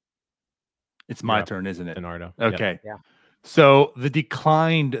 It's my turn, isn't it? Bernardo. Okay. Yep. Yeah. So the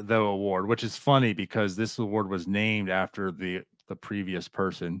declined though award, which is funny because this award was named after the previous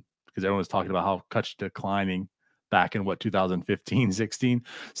person because everyone was talking about how Kutch declining back in 2015, 16.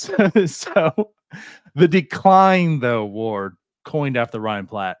 So the decline though award coined after Ryan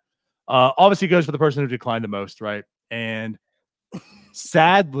Platt obviously goes for the person who declined the most, right? And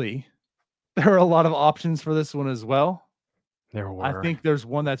sadly, there are a lot of options for this one as well. There were. I think there's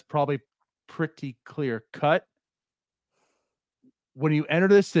one that's probably pretty clear cut. When you enter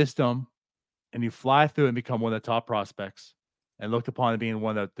the system and you fly through and become one of the top prospects and looked upon as being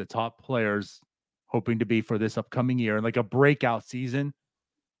one of the top players hoping to be for this upcoming year and like a breakout season,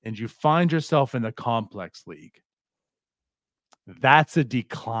 and you find yourself in the complex league, that's a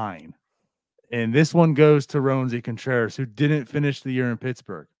decline. And this one goes to Roansy Contreras, who didn't finish the year in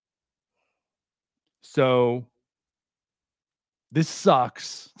Pittsburgh. So this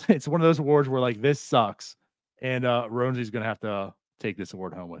sucks. It's one of those awards where like this sucks. And Roansy's going to have to take this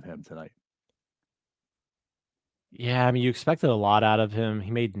award home with him tonight. Yeah, I mean, you expected a lot out of him.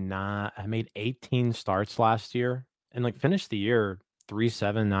 He made 18 starts last year and like finished the year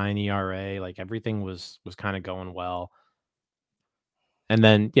 3.79 ERA. Like everything was kind of going well. And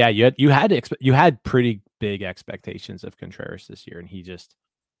then yeah, you had pretty big expectations of Contreras this year, and he just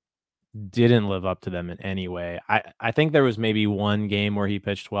didn't live up to them in any way. I think there was maybe one game where he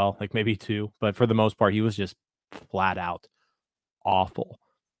pitched well, like maybe two, but for the most part, he was just flat out awful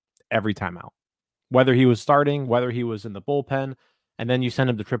every time out. Whether he was starting, whether he was in the bullpen, and then you send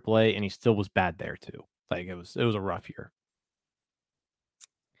him to AAA, and he still was bad there too. Like it was a rough year.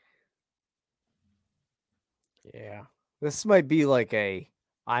 Yeah, this might be like a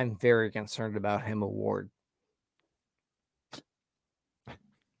I'm very concerned about him award.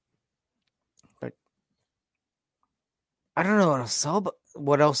 But I don't know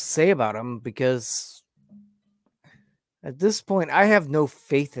what else to say about him because at this point, I have no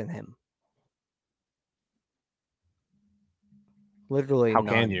faith in him. Literally, how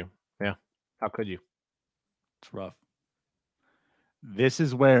none. can you? Yeah, how could you? It's rough. This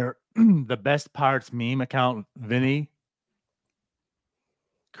is where the best Pirates meme account, Vinny,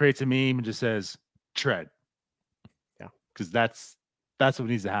 creates a meme and just says tread. Yeah, because that's what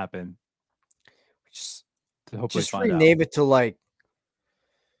needs to happen. To hopefully just find rename out. it to like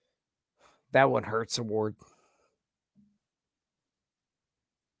that one hurts award.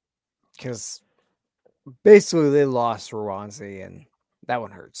 Because basically they lost Rowanzi and that one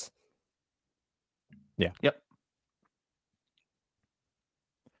hurts. Yeah. Yep.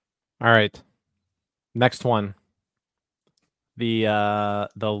 All right. Next one. the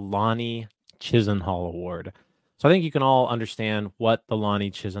Lonnie Chisenhall Award. So I think you can all understand what the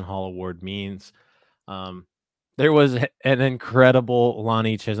Lonnie Chisenhall Award means. There was an incredible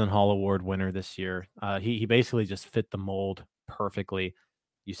Lonnie Chisenhall Award winner this year. He basically just fit the mold perfectly.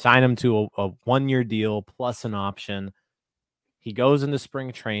 You sign him to a 1-year deal plus an option. He goes into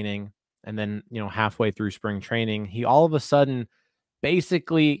spring training, and then halfway through spring training, he all of a sudden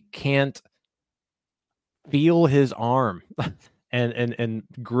basically can't feel his arm and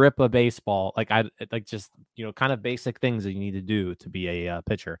grip a baseball like just kind of basic things that you need to do to be a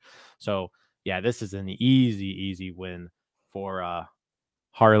pitcher. So yeah, this is an easy win for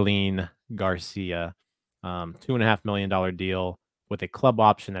Harleen Garcia. $2.5 million deal with a club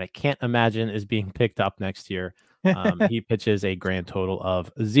option that I can't imagine is being picked up next year. He pitches a grand total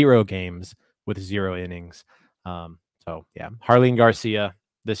of 0 games with 0 innings. So yeah, Harleen Garcia,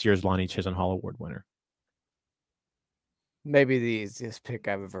 this year's Lonnie Chisenhall Award winner. Maybe the easiest pick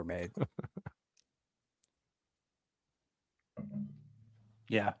I've ever made.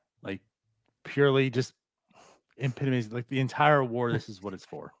 Yeah, like purely just epitomize like the entire award. This is what it's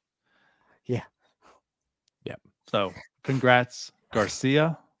for. Yeah. Yep. So congrats,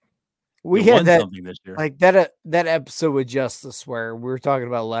 Garcia. We You had won that something this year. like that episode with Justice where we were talking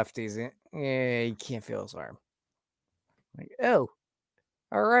about lefties. And, yeah, you can't feel his arm. Like, oh,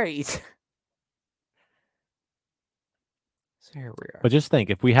 all right. So here we are. But just think,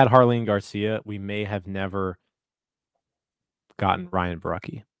 if we had Harleen Garcia, we may have never gotten Ryan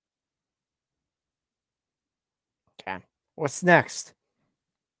Barucki. Okay. What's next?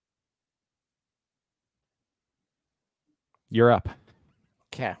 You're up.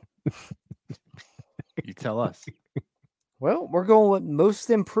 Okay. You tell us. Well, we're going with most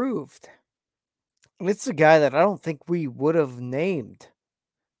improved. It's a guy that I don't think we would have named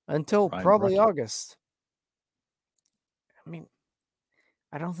until Ryan probably Barucki. August. I mean,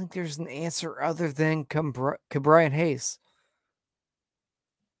 I don't think there's an answer other than Brian Hayes.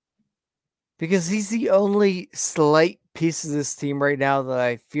 Because he's the only slight piece of this team right now that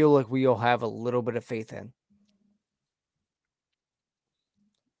I feel like we all have a little bit of faith in.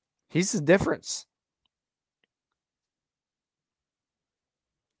 He's the difference.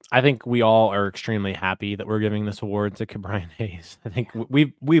 I think we all are extremely happy that we're giving this award to Brian Hayes. I think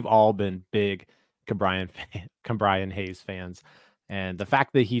we've all been big Brian Hayes fans, and the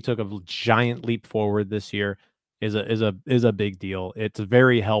fact that he took a giant leap forward this year is a big deal. It's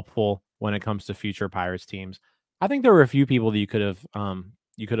very helpful when it comes to future Pirates teams. I think there were a few people that you could have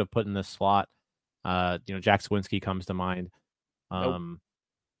put in this slot. Jack Swinski comes to mind. Connor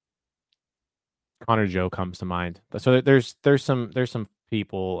Joe comes to mind. So there's some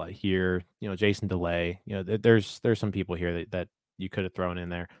people here, Jason DeLay, there's some people here that you could have thrown in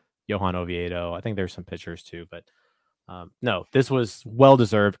there. Johan Oviedo. I think there's some pitchers too, but no, this was well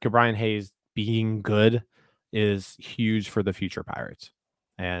deserved. Brian Hayes being good is huge for the future Pirates.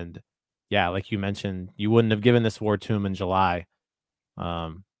 And yeah, like you mentioned, you wouldn't have given this award to him in July.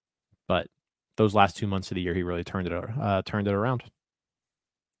 But those last 2 months of the year, he really turned it around.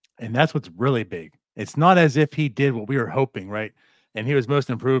 And that's what's really big. It's not as if he did what we were hoping, right? And he was most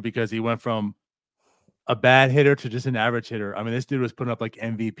improved because he went from a bad hitter to just an average hitter. I mean, this dude was putting up like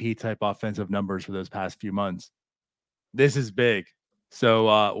MVP type offensive numbers for those past few months. This is big.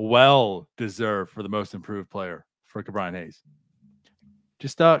 So well deserved for the most improved player for Brian Hayes.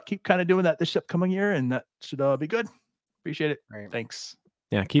 Just keep kind of doing that this upcoming year, and that should be good. Appreciate it. Right. Thanks.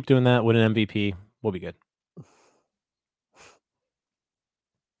 Yeah, keep doing that. Win an MVP. We'll be good.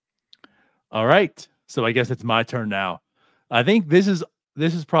 All right. So I guess it's my turn now. I think this is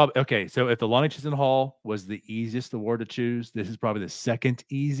probably okay. So if the Lonnie Chisenhall was the easiest award to choose, this is probably the second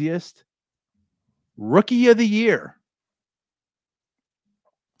easiest. Rookie of the Year.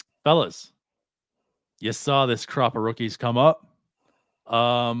 Fellas, you saw this crop of rookies come up.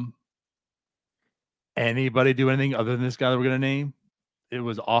 Anybody do anything other than this guy that we're going to name? It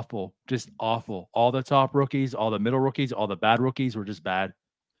was awful. Just awful. All the top rookies, all the middle rookies, all the bad rookies were just bad.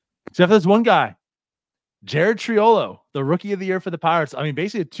 Except for this one guy, Jared Triolo, the Rookie of the Year for the Pirates. I mean,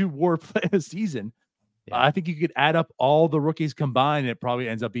 basically a 2-WAR play a season. Yeah. I think you could add up all the rookies combined, and it probably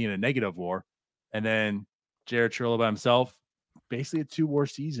ends up being a negative WAR. And then Jared Triolo by himself, basically a 2-WAR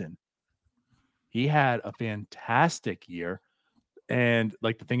season. He had a fantastic year. And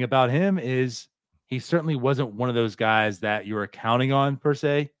like the thing about him is he certainly wasn't one of those guys that you were counting on per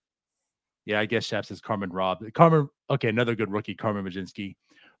se. Yeah, I guess Shap says Carmen Robb. Okay, another good rookie, Carmen Majinski.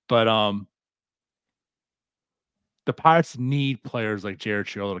 But the Pirates need players like Jared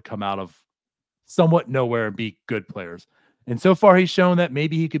Triolo to come out of somewhat nowhere and be good players. And so far, he's shown that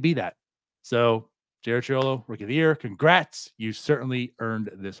maybe he could be that. So Jared Triolo, Rookie of the Year. Congrats. You certainly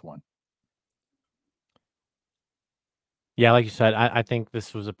earned this one. Yeah, like you said, I think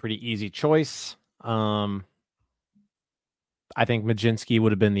this was a pretty easy choice. I think Majinski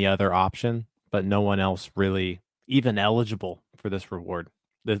would have been the other option, but no one else really even eligible for this reward,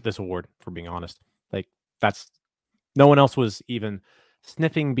 this award, for being honest. Like, that's no one else was even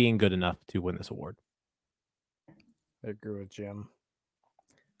sniffing being good enough to win this award. I agree with Jim.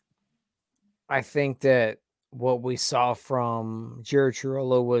 I think that what we saw from Jared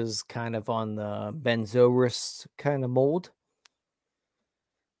Chirillo was kind of on the Benzoris kind of mold.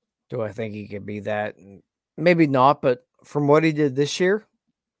 Do I think he could be that? Maybe not, but from what he did this year,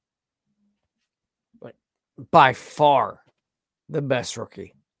 like, by far the best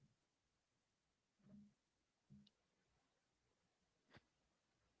rookie.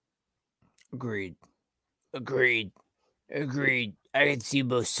 Agreed. I can see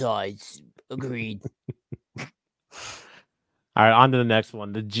both sides. Agreed. All right, on to the next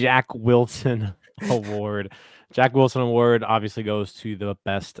one, the Jack Wilson Award. Jack Wilson Award obviously goes to the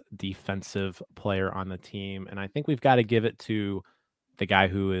best defensive player on the team, and I think we've got to give it to the guy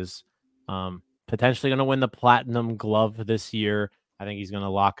who is potentially going to win the Platinum Glove this year. I think he's going to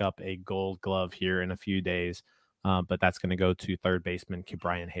lock up a Gold Glove here in a few days, but that's going to go to third baseman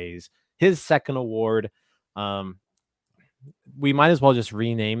Brian Hayes. His second award. We might as well just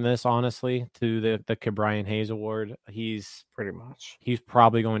rename this, honestly, to the Brian Hayes Award. He's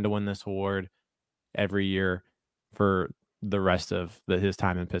probably going to win this award every year for the rest of his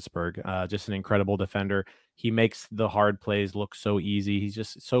time in Pittsburgh. Just an incredible defender. He makes the hard plays look so easy. He's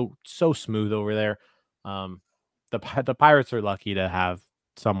just so smooth over there. The Pirates are lucky to have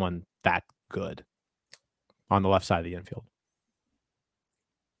someone that good on the left side of the infield.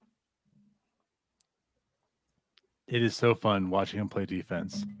 It is so fun watching him play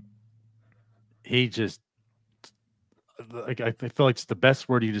defense. He just, like, I feel like it's the best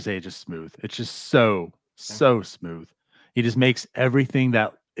word you just say, just smooth. It's just so smooth. He just makes everything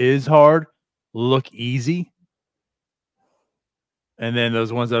that is hard look easy. And then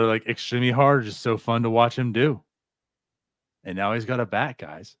those ones that are like extremely hard are just so fun to watch him do. And now he's got a bat,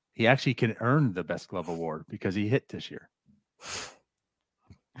 guys. He actually can earn the best glove award because he hit this year.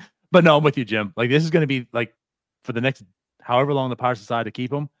 But no, I'm with you, Jim. Like, this is going to be like, for the next however long the Pirates decide to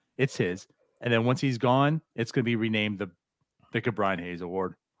keep him, it's his. And then once he's gone, it's going to be renamed the Brian Hayes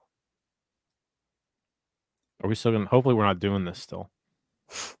Award. Are we still going to? Hopefully, we're not doing this still.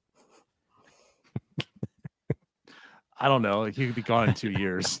 I don't know. Like, he could be gone in 2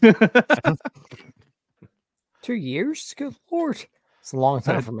 years. 2 years? Good Lord. It's a long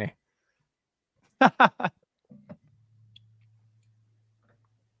time for me.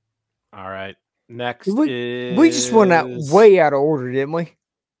 All right. Next we just went out way out of order, didn't we?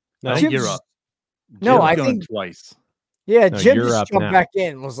 No, you're up. No, Jim's I think twice. Yeah, No, Jim you're just up jumped now. back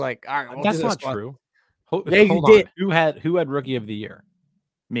in and was like, all right, we'll that's do not this one. true. Yeah, you Hold did. on. Who had Rookie of the Year?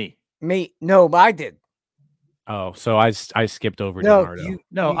 Me. No, but I did. Oh, so I skipped over No, Leonardo. you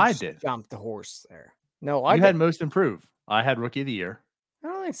I did. Jumped the horse there. No, I You did. had most improved. I had Rookie of the Year. I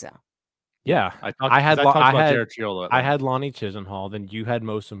don't think so. Yeah, I had Jared Chirillo. I had Lonnie Chisenhall. Then you had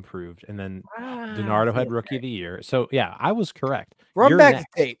most improved, and then Leonardo had Rookie of the Year. So yeah, I was correct. Run You're back next.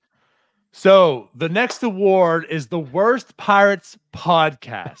 the tape. So the next award is the Worst Pirates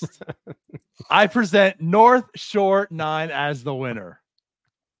Podcast. I present North Shore 9 as the winner.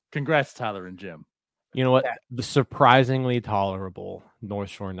 Congrats, Tyler and Jim. You know what? The surprisingly tolerable North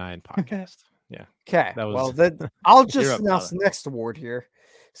Shore 9 podcast. Yeah. Okay. That was- Well, then I'll just You're up, announce Tyler. the next award here.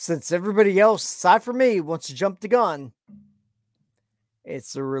 Since everybody else, aside from me, wants to jump the gun,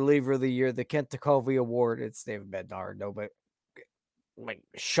 it's the reliever of the year, the Kent Kovey Award. It's David Bednar. No, but like,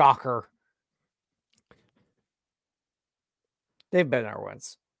 shocker. David Bednar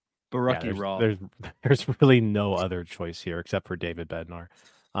wins. Barucki Raw. There's really no other choice here except for David Bednar.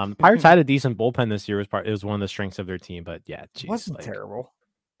 The Pirates had a decent bullpen this year. It was one of the strengths of their team, but yeah, It wasn't terrible.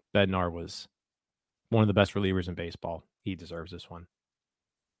 Bednar was one of the best relievers in baseball. He deserves this one.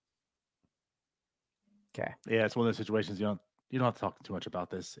 Okay. Yeah, it's one of those situations you don't have to talk too much about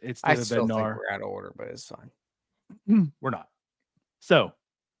this. It's I David still think Bednar. we're out of order, but it's fine. We're not. So,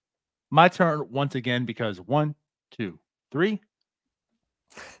 my turn once again because 1, 2, 3.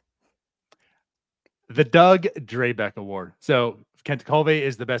 The Doug Drabeck Award. So, Kent Colvey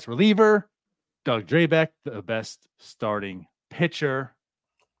is the best reliever. Doug Drabeck, the best starting pitcher.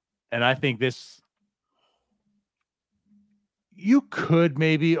 And I think this, you could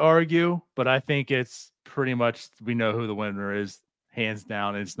maybe argue, but I think it's pretty much, we know who the winner is, hands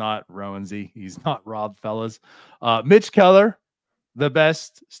down. It's not Rowensy. He's not Rob, fellas. Mitch Keller, the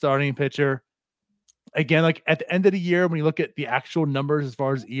best starting pitcher. again, like at the end of the year, when you look at the actual numbers as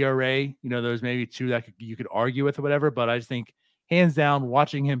far as ERA, there's maybe two that you could argue with or whatever. But I just think, hands down,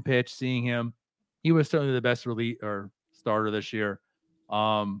 watching him pitch, seeing him, he was certainly the best relief or starter this year.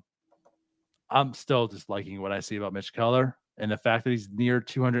 I'm still just liking what I see about Mitch Keller and the fact that he's near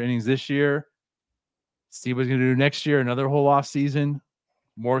 200 innings this year. See what he's going to do next year, another whole off season,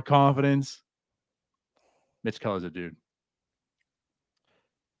 more confidence. Mitch Keller's a dude.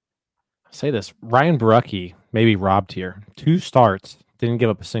 I'll say this: Ryan Barucki may be robbed here. 2 starts, didn't give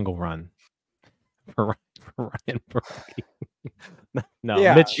up a single run for Ryan Barucki. No,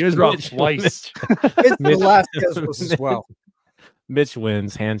 Yeah, Mitch, he was robbed twice. It's Mitch- Velasquez as well. Mitch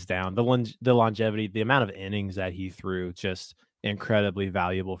wins hands down. The longevity, the amount of innings that he threw, just incredibly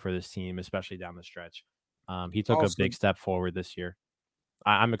valuable for this team, especially down the stretch. He took a big step forward this year.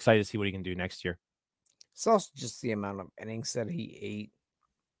 I'm excited to see what he can do next year. It's also just the amount of innings that he ate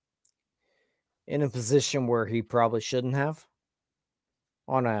in a position where he probably shouldn't have.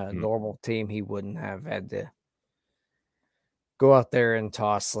 On a normal team, he wouldn't have had to go out there and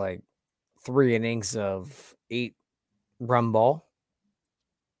toss like 3 innings of 8 run ball.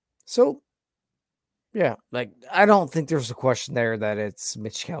 So, yeah, like I don't think there's a question there that it's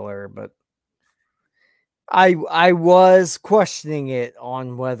Mitch Keller, but I was questioning it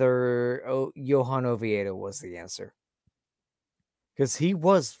on whether Johan Oviedo was the answer. Because he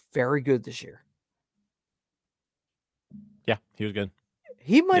was very good this year. Yeah, he was good.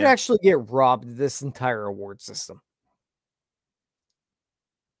 He might actually get robbed this entire award system.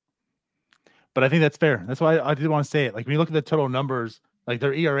 But I think that's fair. That's why I did want to say it. Like when you look at the total numbers, like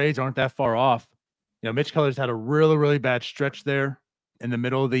their ERAs aren't that far off. Mitch Keller's had a really, really bad stretch there in the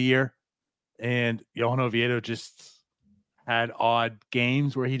middle of the year. And Johan Oviedo just had odd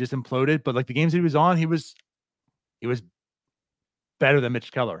games where he just imploded. But like the games he was on, he was better than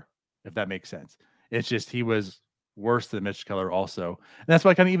Mitch Keller, if that makes sense. It's just he was worse than Mitch Keller also. And that's why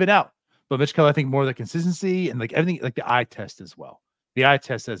I kind of even out. But Mitch Keller, I think more of the consistency and like everything, like the eye test as well. The eye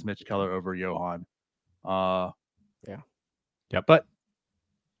test says Mitch Keller over Johan. Yep. But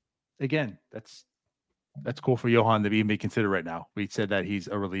again, that's cool for Johan to be considered right now. We said that he's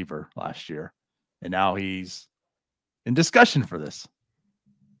a reliever last year, and now he's in discussion for this.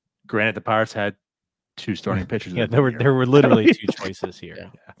 Granted, the Pirates had 2 starting pitchers. Yeah, there were literally 2 choices here. Yeah.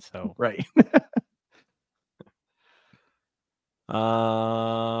 So right.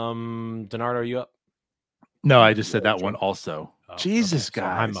 Donardo, are you up? No, I just said that one also. Oh, Jesus, okay. So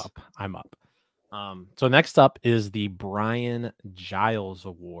guys. I'm up. So next up is the Brian Giles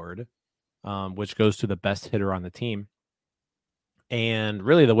Award, which goes to the best hitter on the team. And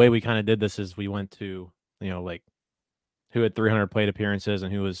really the way we kind of did this is we went to, like who had 300 plate appearances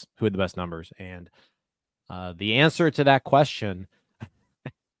and who had the best numbers. And the answer to that question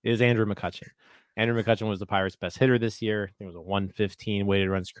is Andrew McCutchen. Andrew McCutchen was the Pirates' best hitter this year. I think it was a 115 weighted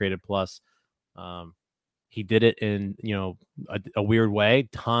runs created plus. He did it in, a weird way.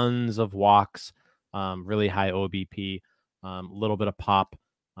 Tons of walks, really high OBP, a little bit of pop.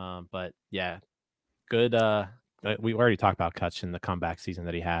 But yeah, good. We already talked about Cutchin, the comeback season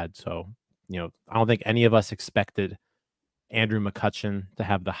that he had. So, I don't think any of us expected Andrew McCutchen to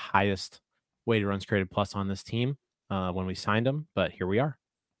have the highest weighted runs created plus on this team when we signed him. But here we are.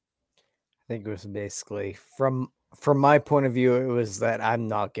 I think it was basically from my point of view, it was that I'm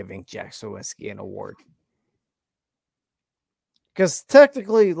not giving Jack Sawinski an award. Because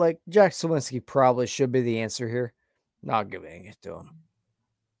technically, like Jack Sawinski probably should be the answer here. Not giving it to him.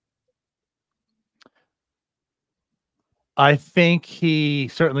 I think he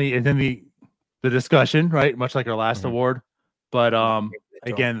certainly is in the discussion, right? Much like our last award. But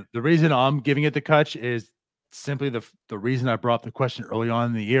again, the reason I'm giving it to Kutch is simply the reason I brought up the question early on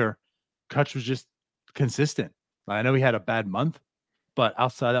in the year. Kutch was just consistent. I know he had a bad month, but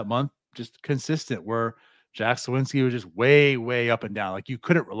outside that month, just consistent. Where Jack Sawinski was just way, way up and down. Like you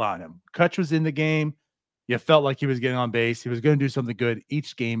couldn't rely on him. Kutch was in the game. You felt like he was getting on base. He was going to do something good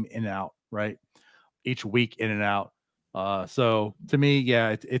each game in and out, right? Each week in and out. So to me,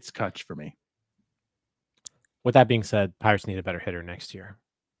 yeah, it's Kutch for me. With that being said, Pirates need a better hitter next year.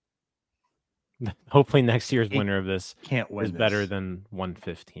 Hopefully next year's winner of this is better than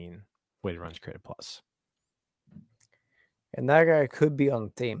 115 weighted runs created plus. And that guy could be on the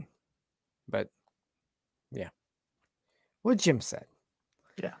team. But yeah. What Jim said.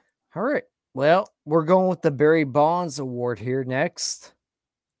 Yeah. All right. Well, we're going with the Barry Bonds Award here next,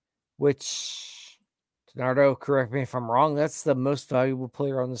 which, Donardo, correct me if I'm wrong, that's the most valuable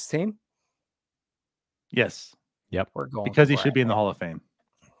player on this team. Yes. Yep. We're going because he should be in the Hall of Fame.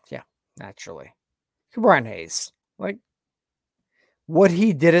 Yeah, naturally. Brian Hayes. Like, what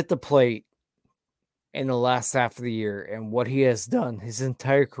he did at the plate in the last half of the year and what he has done his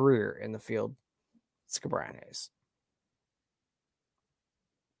entire career in the field, it's Brian Hayes.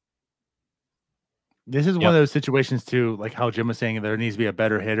 This is one of those situations too, like how Jim was saying, there needs to be a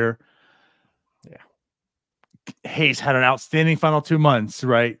better hitter. Yeah. Hayes had an outstanding final 2 months,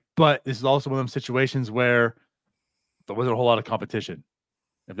 right? But this is also one of those situations where there wasn't a whole lot of competition,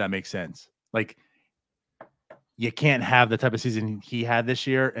 if that makes sense. Like, you can't have the type of season he had this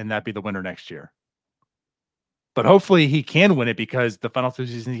year and that be the winner next year. But hopefully he can win it because the final 2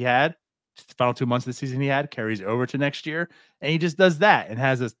 seasons he had, the final 2 months of the season he had, carries over to next year. And he just does that and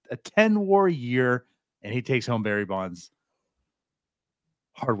has a 10-war year, and he takes home Barry Bonds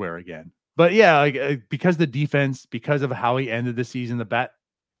hardware again. But yeah, like, because the defense, because of how he ended the season, the bat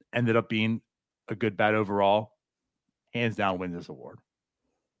ended up being a good bat overall. Hands down wins this award.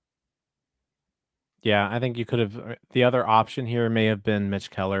 Yeah, I think you could have. The other option here may have been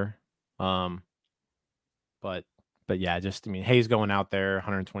Mitch Keller. But yeah, just, I mean, Hayes going out there,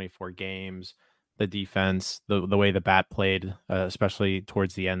 124 games, the defense, the way the bat played, especially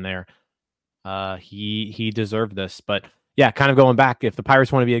towards the end there, he deserved this. But yeah, kind of going back, if the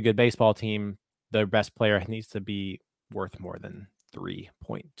Pirates want to be a good baseball team, their best player needs to be worth more than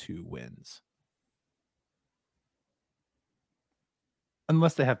 3.2 wins.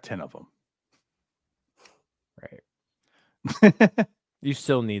 Unless they have 10 of them. Right. You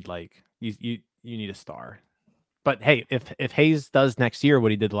still need, like, you need a star. But hey, if Hayes does next year what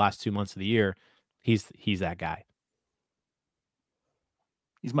he did the last 2 months of the year, he's that guy.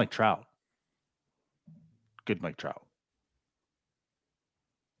 He's Mike Trout. Good Mike Trout.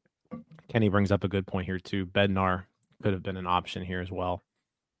 Kenny brings up a good point here too. Bednar could have been an option here as well.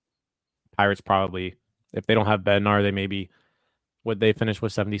 Pirates probably, if they don't have Bednar, they maybe, would they finish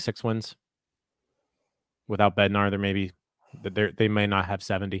with 76 wins? Without Bednar, they may not have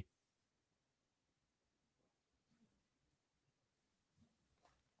 70.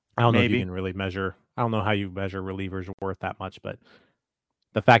 I don't know if you can really measure. I don't know how you measure relievers worth that much, but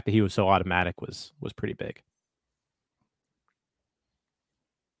the fact that he was so automatic was pretty big.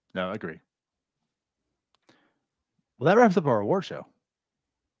 No, I agree. Well, that wraps up our award show.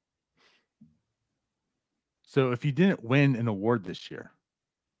 So if you didn't win an award this year,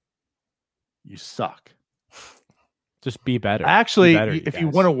 you suck. Just be better. Actually, be better, if you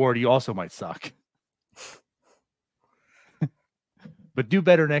won an award, you also might suck. But do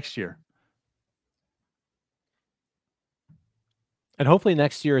better next year. And hopefully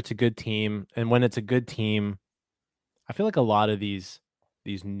next year it's a good team. And when it's a good team, I feel like a lot of these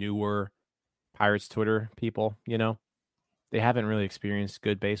newer Pirates Twitter people, they haven't really experienced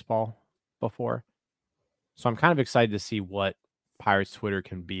good baseball before. So I'm kind of excited to see what Pirates Twitter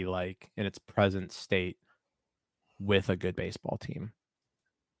can be like in its present state with a good baseball team.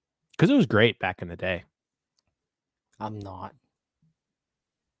 Because it was great back in the day. I'm not.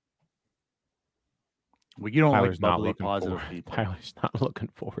 Well, you don't Tyler's like bubbly, positive people. Tyler's not looking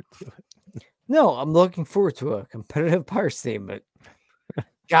forward to it. No, I'm looking forward to a competitive Pirates team, but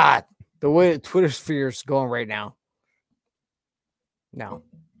God, the way the Twitter sphere is going right now. No.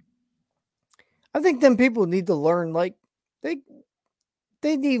 I think then people need to learn, like,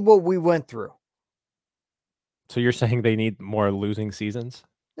 they need what we went through. So you're saying they need more losing seasons?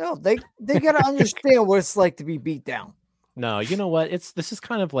 No, they got to understand what it's like to be beat down. No, you know what? This is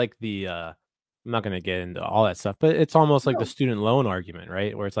kind of like the I'm not going to get into all that stuff, but it's almost like the student loan argument,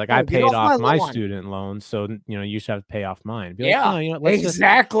 right? Where it's like, I paid off my student loan, so you should have to pay off mine. Be like, no, let's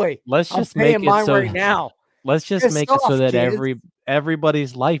exactly. Let's just make it mine so right now. Let's just make it so that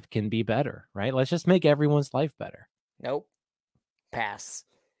everybody's life can be better, right? Let's just make everyone's life better. Nope. Pass.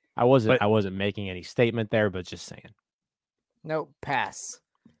 I wasn't making any statement there, but just saying. Nope. Pass.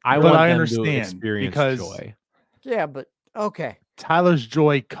 I understand to experience joy. Yeah, but okay. Tyler's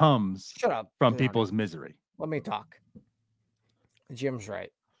joy comes from people's misery. Let me talk. Jim's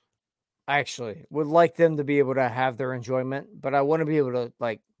right. I actually would like them to be able to have their enjoyment, but I want to be able to,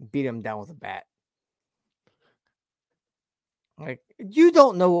 like, beat them down with a bat. Like, you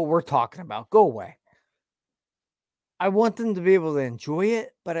don't know what we're talking about. Go away. I want them to be able to enjoy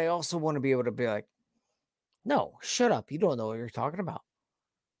it, but I also want to be able to be like, no, shut up. You don't know what you're talking about.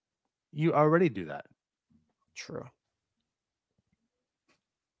 You already do that. True.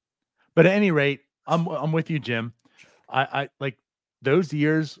 But at any rate, I'm with you, Jim. I like those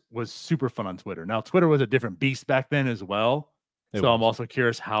years was super fun on Twitter. Now, Twitter was a different beast back then as well. I'm also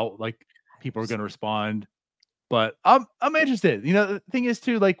curious how, like, people are going to respond. But I'm interested. The thing is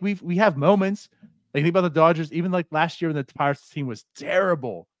too, like, we have moments. Like, think about the Dodgers. Even like last year when the Pirates team was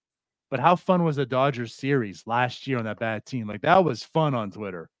terrible, but how fun was the Dodgers series last year on that bad team? Like, that was fun on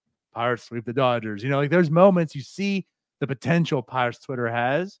Twitter. Pirates sweep the Dodgers. Like there's moments you see the potential Pirates Twitter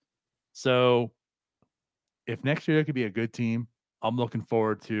has. So if next year there could be a good team, I'm looking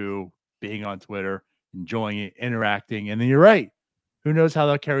forward to being on Twitter, enjoying it, interacting. And then you're right. Who knows how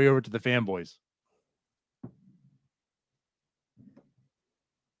they'll carry over to the fanboys?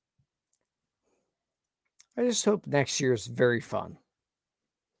 I just hope next year is very fun.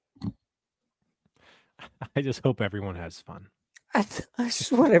 I just hope everyone has fun. I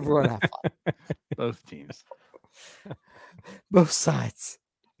just want everyone to have fun. Both teams. Both sides.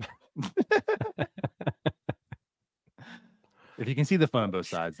 If you can see the fun on both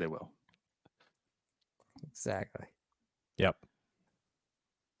sides, they will. Exactly. Yep.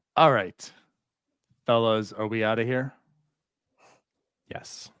 All right. Fellas, are we out of here?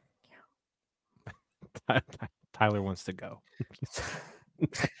 Yes. Tyler wants to go.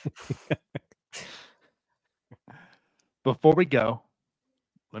 Before we go,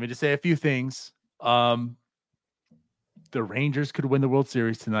 let me just say a few things. The Rangers could win the World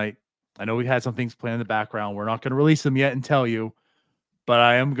Series tonight. I know we had some things planned in the background. We're not going to release them yet and tell you, but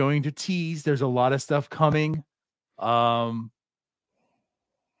I am going to tease. There's a lot of stuff coming. Monday,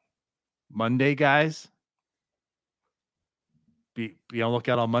 guys. Be on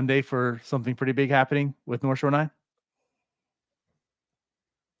lookout on Monday for something pretty big happening with North Shore 9.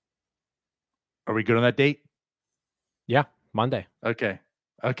 Are we good on that date? Yeah, Monday. Okay.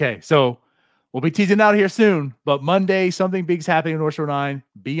 So we'll be teasing out here soon, but Monday, something big's happening in North Shore 9.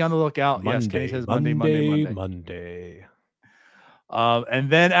 Be on the lookout. Monday, yes, Kenny says Monday. And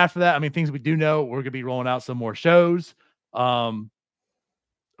then after that, things we do know, we're going to be rolling out some more shows. Of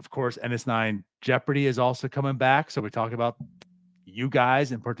course, NS9 Jeopardy is also coming back. So we talk about you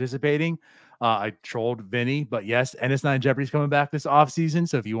guys and participating. I trolled Vinny, but yes, NS9 Jeopardy is coming back this off season.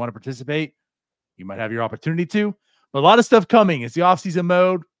 So if you want to participate, you might have your opportunity to. But a lot of stuff coming. It's the off season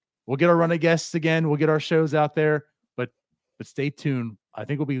mode. We'll get our run of guests again. We'll get our shows out there. But stay tuned. I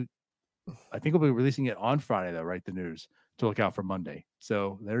think we'll be releasing it on Friday though, right? The news to look out for Monday.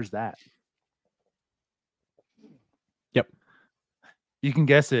 So there's that. Yep. You can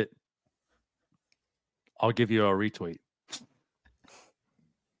guess it. I'll give you a retweet.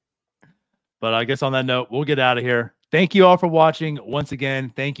 But I guess on that note, we'll get out of here. Thank you all for watching. Once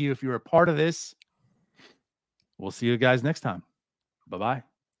again, thank you if you were a part of this. We'll see you guys next time. Bye-bye.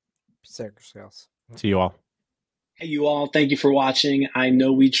 See you all. Hey, you all. Thank you for watching. I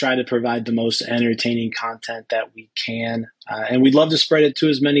know we try to provide the most entertaining content that we can, and we'd love to spread it to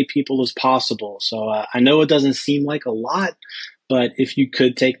as many people as possible. So I know it doesn't seem like a lot, but if you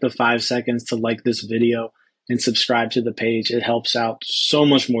could take the 5 seconds to like this video and subscribe to the page, it helps out so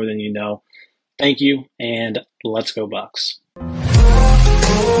much more than you know. Thank you, and let's go Bucks.